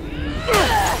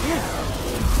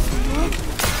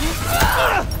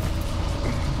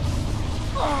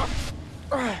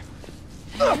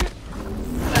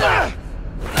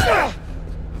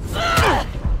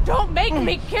 Don't make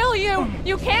me kill you!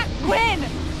 You can't win!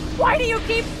 Why do you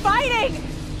keep fighting?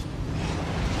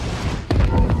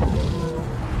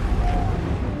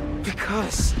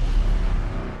 Because...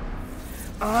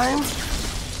 I'm...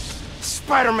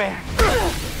 Spider-Man!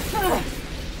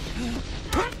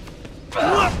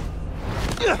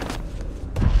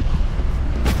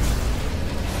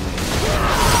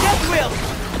 Death Wheel!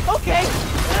 Okay!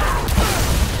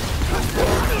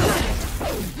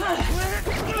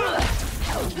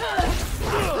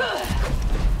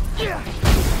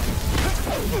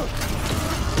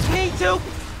 Need to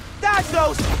dodge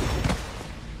those!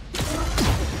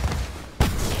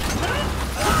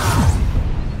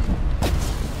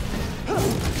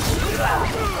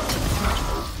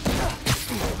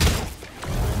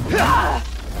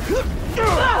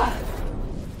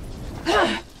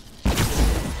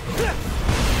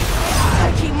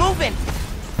 Keep moving!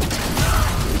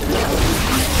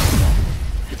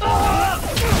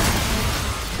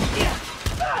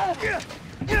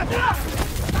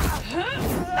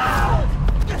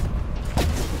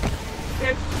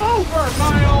 It's over,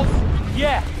 Miles!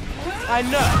 Yeah, I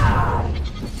know.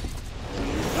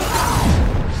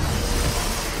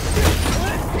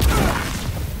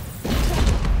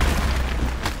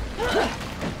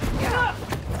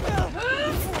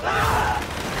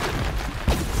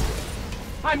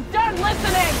 I'm done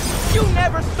listening! You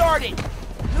never started!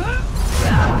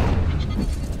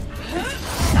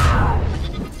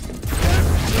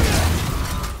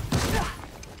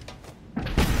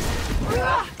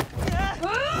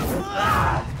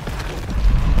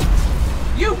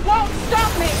 You won't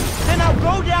stop me! Then I'll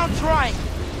go down trying!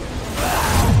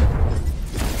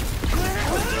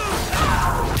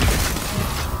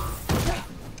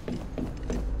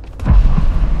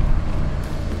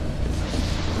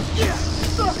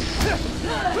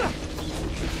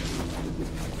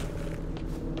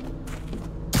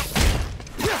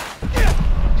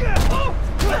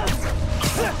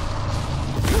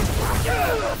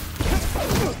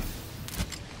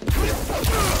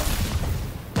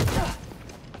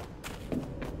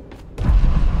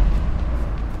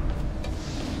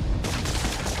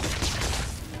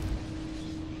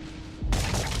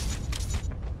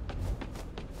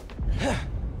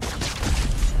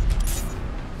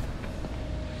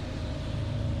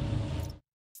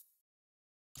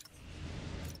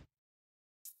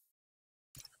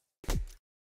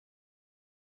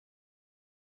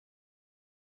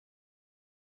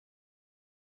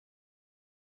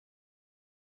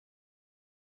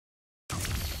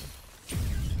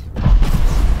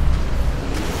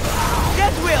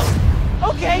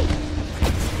 Okay?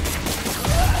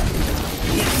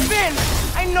 Finn,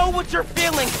 I know what you're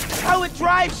feeling, how it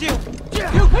drives you.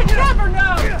 You could never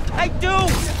know! I do,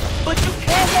 but you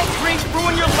can't let dreams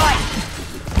ruin your life.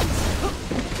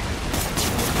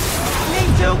 Me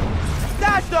too.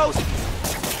 Dodge those.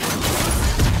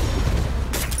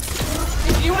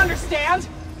 Do you understand?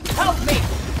 Help me!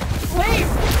 Please!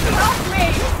 Help me!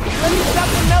 Let me stop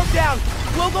the meltdown!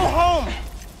 We'll go home!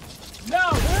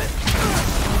 No!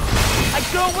 I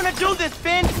don't want to do this,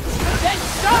 Finn! Then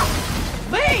stop!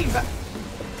 Leave!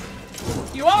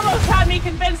 You almost had me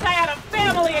convinced I had a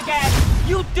family again!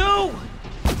 You do!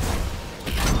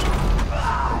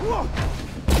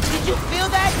 Did you feel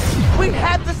that? We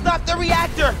have to stop the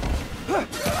reactor!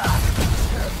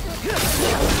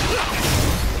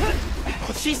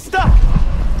 She's stuck!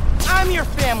 I'm your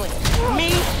family! Me,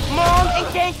 Mom, and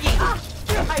Genki!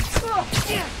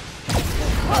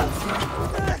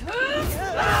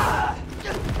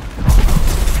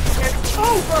 It's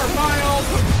over, Miles!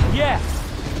 Yeah,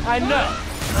 I know.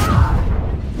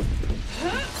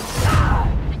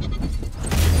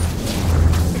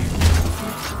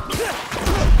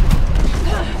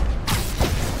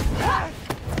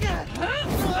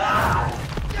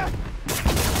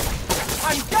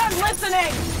 I'm done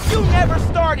listening! You never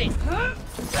started!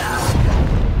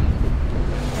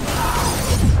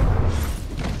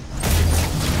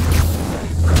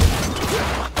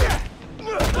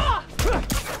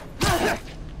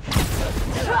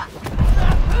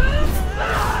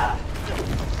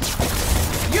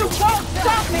 You won't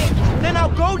stop me! Then I'll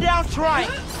go down trying!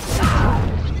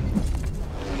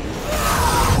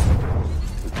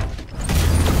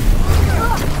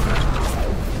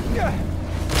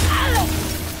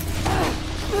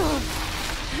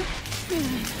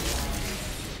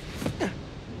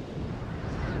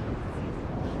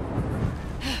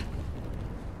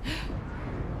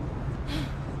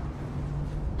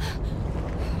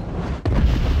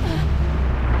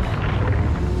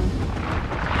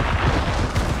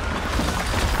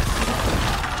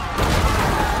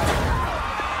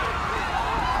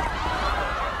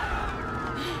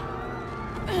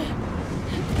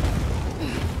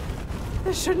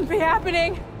 This shouldn't be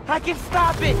happening! I can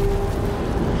stop it!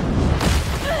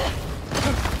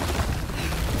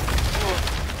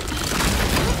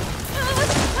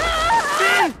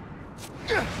 Finn!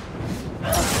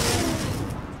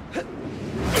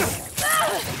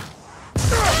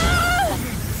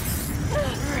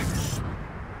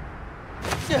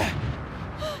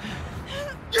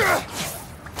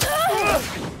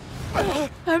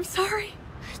 I'm sorry.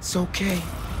 It's okay.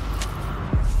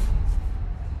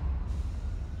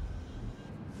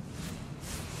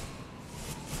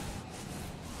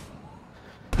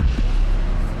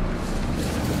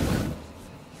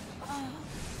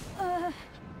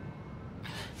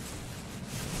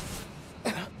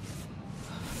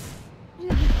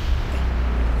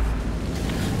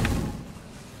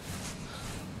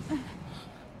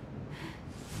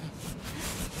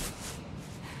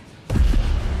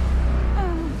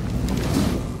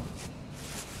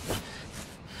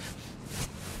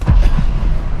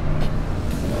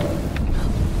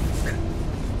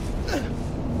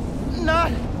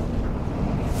 Not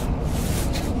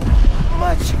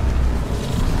much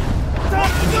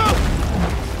time to go.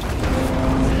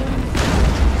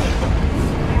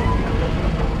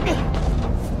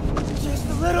 Just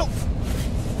a little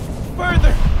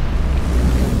further.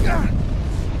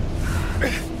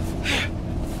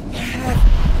 Have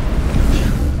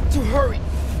to hurry.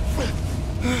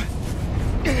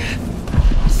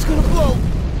 It's gonna blow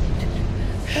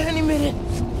any minute.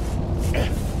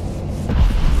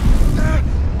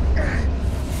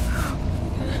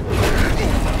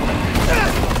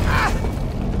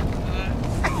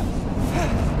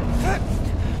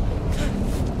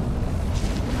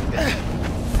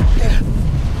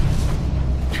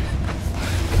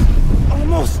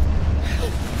 Almost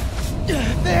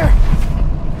there.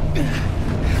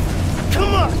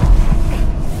 Come on.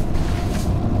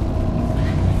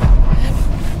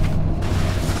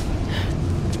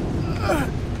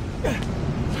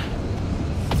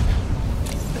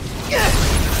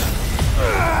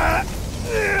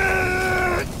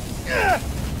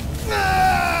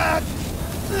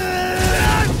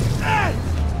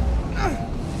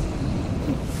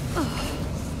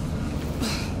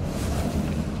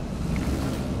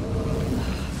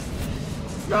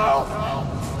 Go!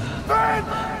 Ben!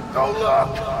 Go look!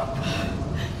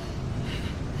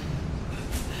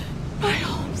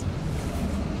 Miles.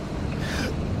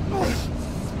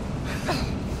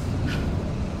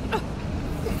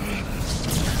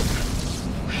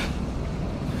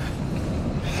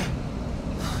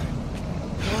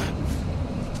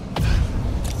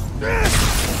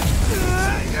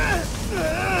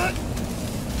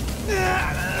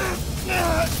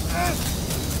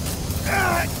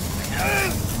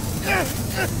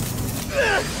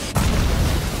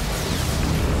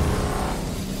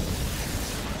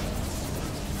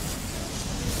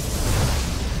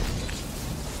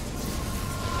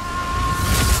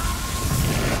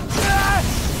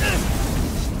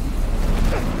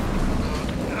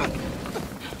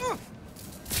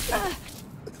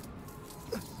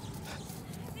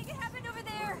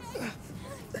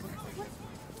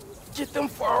 Get them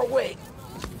far away.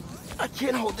 I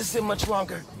can't hold this in much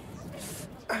longer.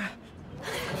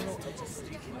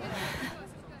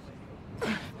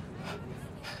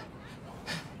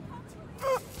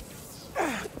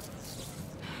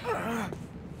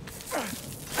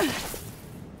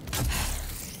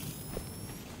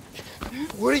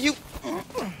 What are you...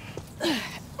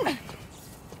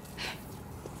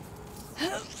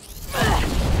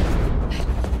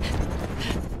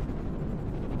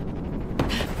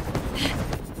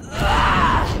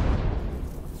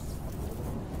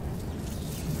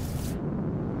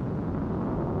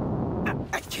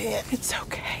 I can't. It's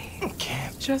okay. I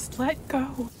can't. Just let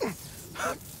go.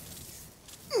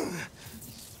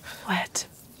 Let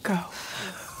go.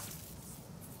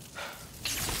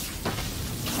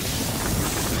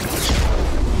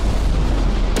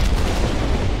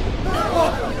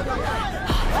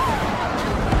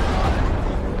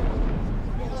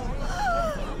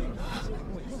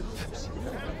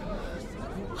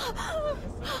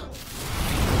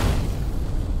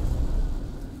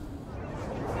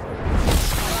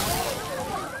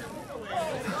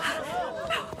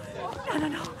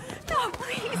 No,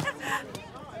 please.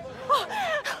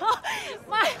 Oh,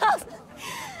 Miles.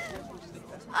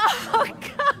 Oh,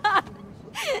 God.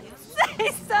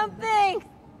 Say something.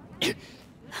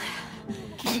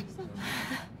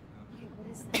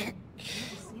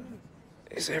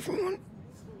 Is everyone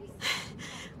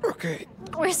okay?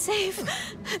 We're safe.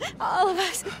 All of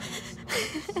us.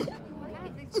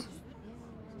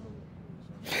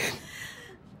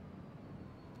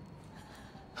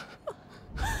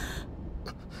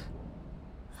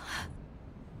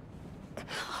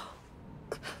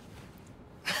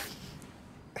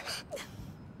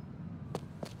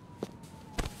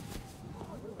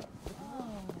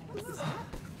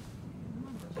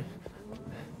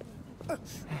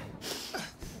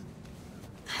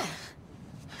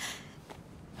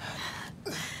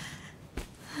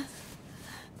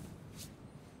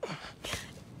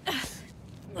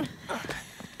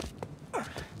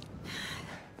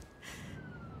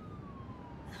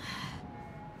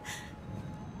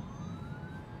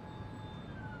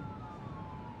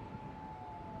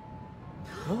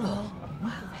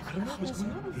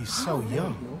 He's so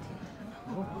young.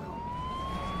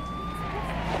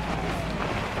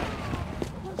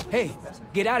 Hey,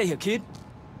 get out of here, kid.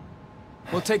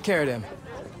 We'll take care of them.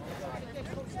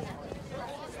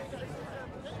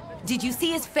 Did you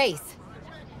see his face?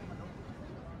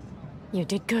 You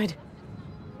did good,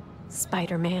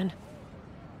 Spider-Man.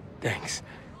 Thanks.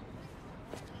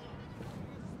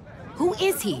 Who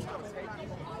is he?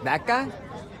 That guy?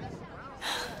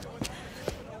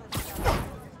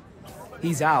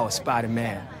 He's our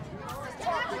Spider-Man.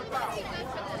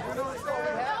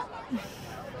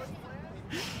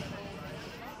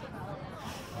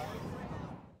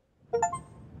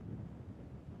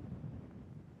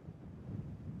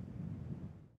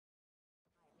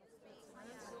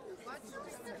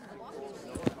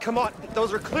 Come on,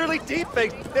 those are clearly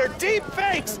deepfakes. They're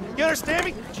deepfakes! You understand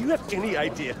me? Do you have any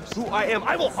idea who I am?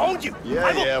 I will own you!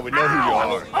 Yeah, we know who you I are.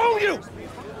 will own you!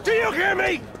 Do you hear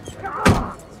me?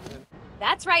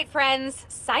 That's right, friends.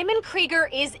 Simon Krieger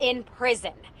is in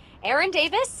prison. Aaron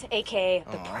Davis, aka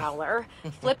the Prowler,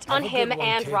 flipped on Have a good him one,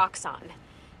 and kid. Roxxon.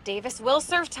 Davis will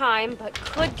serve time, but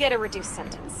could get a reduced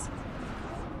sentence.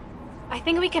 I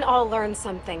think we can all learn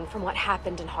something from what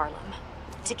happened in Harlem.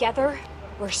 Together,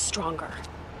 we're stronger.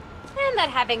 And that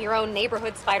having your own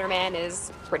neighborhood Spider-Man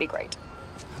is pretty great.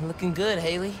 Looking good,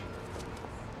 Haley.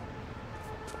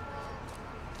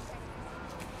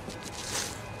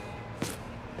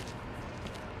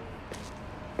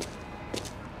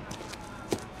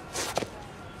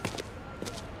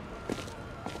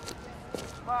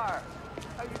 Fire,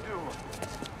 how you doing?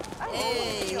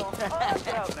 Hey. Oh, watch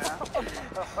out now.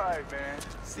 All right, man.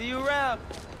 See you around.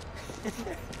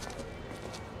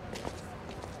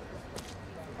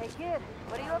 Hey kid,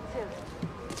 what are you up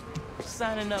to?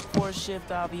 Signing up for a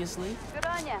shift, obviously. Good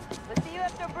on ya. We'll see you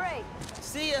after break.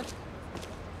 See ya.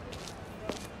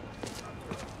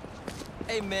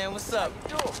 Hey, man, what's up?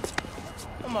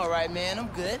 I'm all right, man. I'm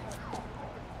good.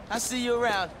 I'll see you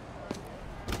around.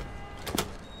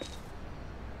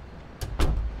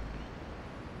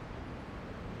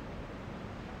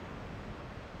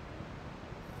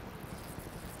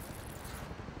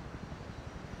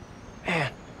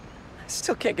 Man, I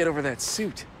still can't get over that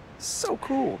suit. So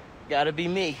cool. Gotta be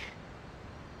me.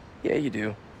 Yeah, you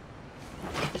do.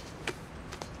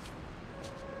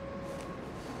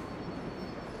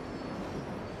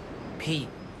 Pete,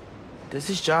 does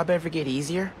this job ever get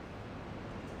easier?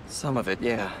 Some of it,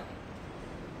 yeah.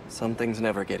 Some things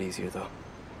never get easier, though.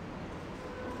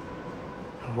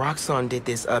 Roxxon did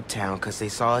this uptown because they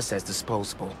saw us as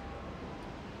disposable.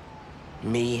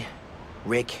 Me,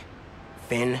 Rick,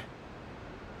 Finn,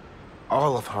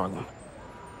 all of Harlem.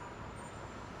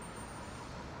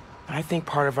 I think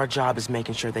part of our job is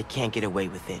making sure they can't get away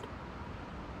with it.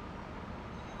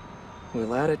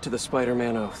 We'll add it to the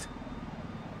Spider-Man oath.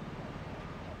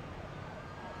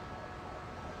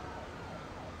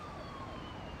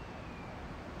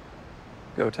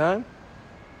 Go time?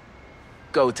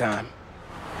 Go time.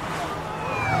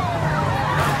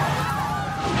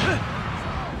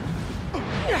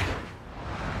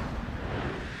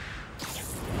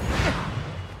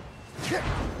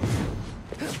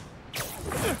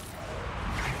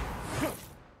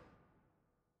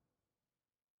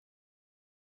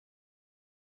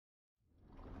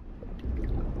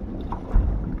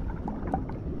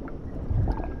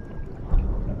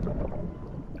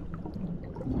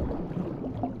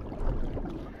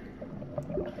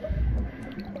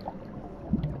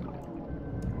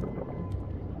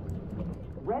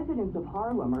 Residents of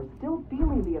Harlem are still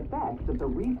feeling the effects of the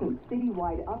recent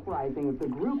citywide uprising of the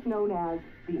group known as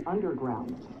the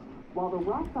Underground. While the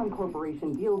Roxxon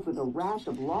Corporation deals with a rash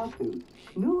of lawsuits,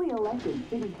 newly elected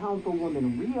City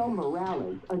Councilwoman Rio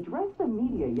Morales addressed the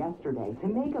media yesterday to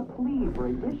make a plea for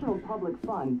additional public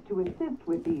funds to assist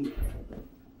with the...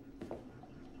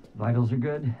 Vitals are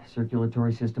good,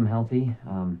 circulatory system healthy,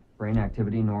 brain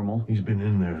activity normal. He's been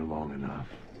in there long enough.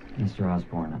 Mr.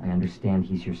 Osborn, I understand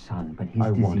he's your son, but his I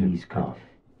want him disease could... out.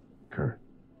 Kurt.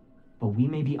 But we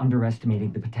may be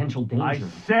underestimating the potential danger. I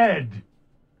said,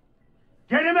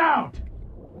 get him out!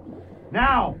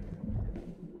 Now!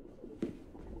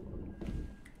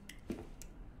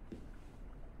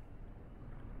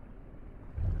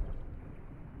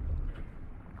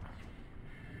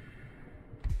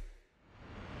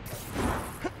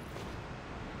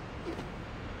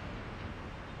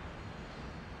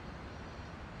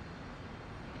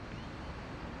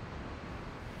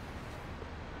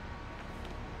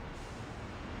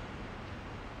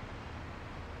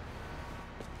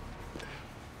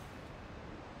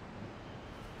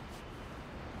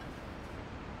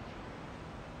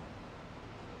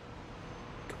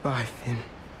 Goodbye, Finn.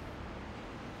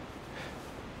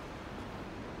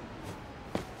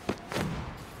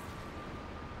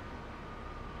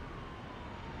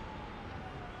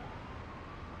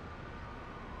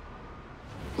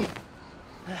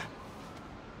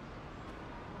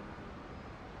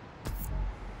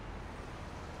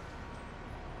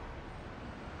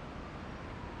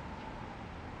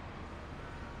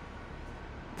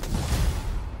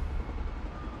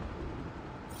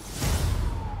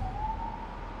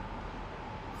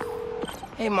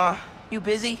 Hey, Ma. You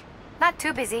busy? Not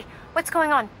too busy. What's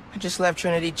going on? I just left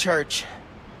Trinity Church.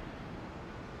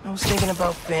 I was thinking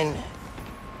about Finn.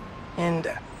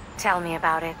 And... Tell me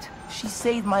about it. She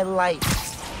saved my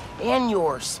life. And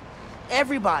yours.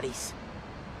 Everybody's.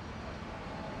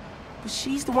 But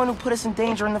she's the one who put us in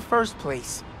danger in the first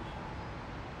place.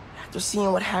 After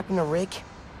seeing what happened to Rick,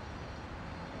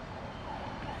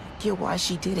 I get why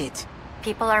she did it.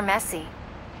 People are messy.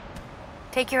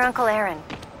 Take your Uncle Aaron.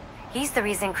 He's the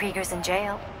reason Krieger's in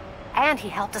jail. And he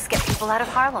helped us get people out of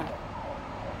Harlem.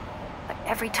 But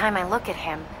every time I look at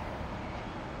him,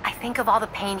 I think of all the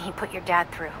pain he put your dad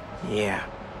through. Yeah.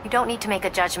 You don't need to make a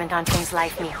judgment on Finn's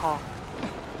life, mijo.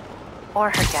 Or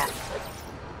her death.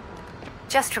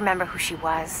 Just remember who she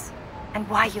was, and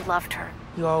why you loved her.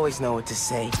 You always know what to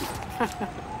say.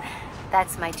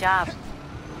 That's my job.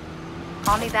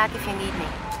 Call me back if you need me.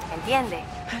 Entiende?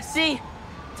 Sí.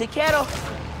 Te quiero.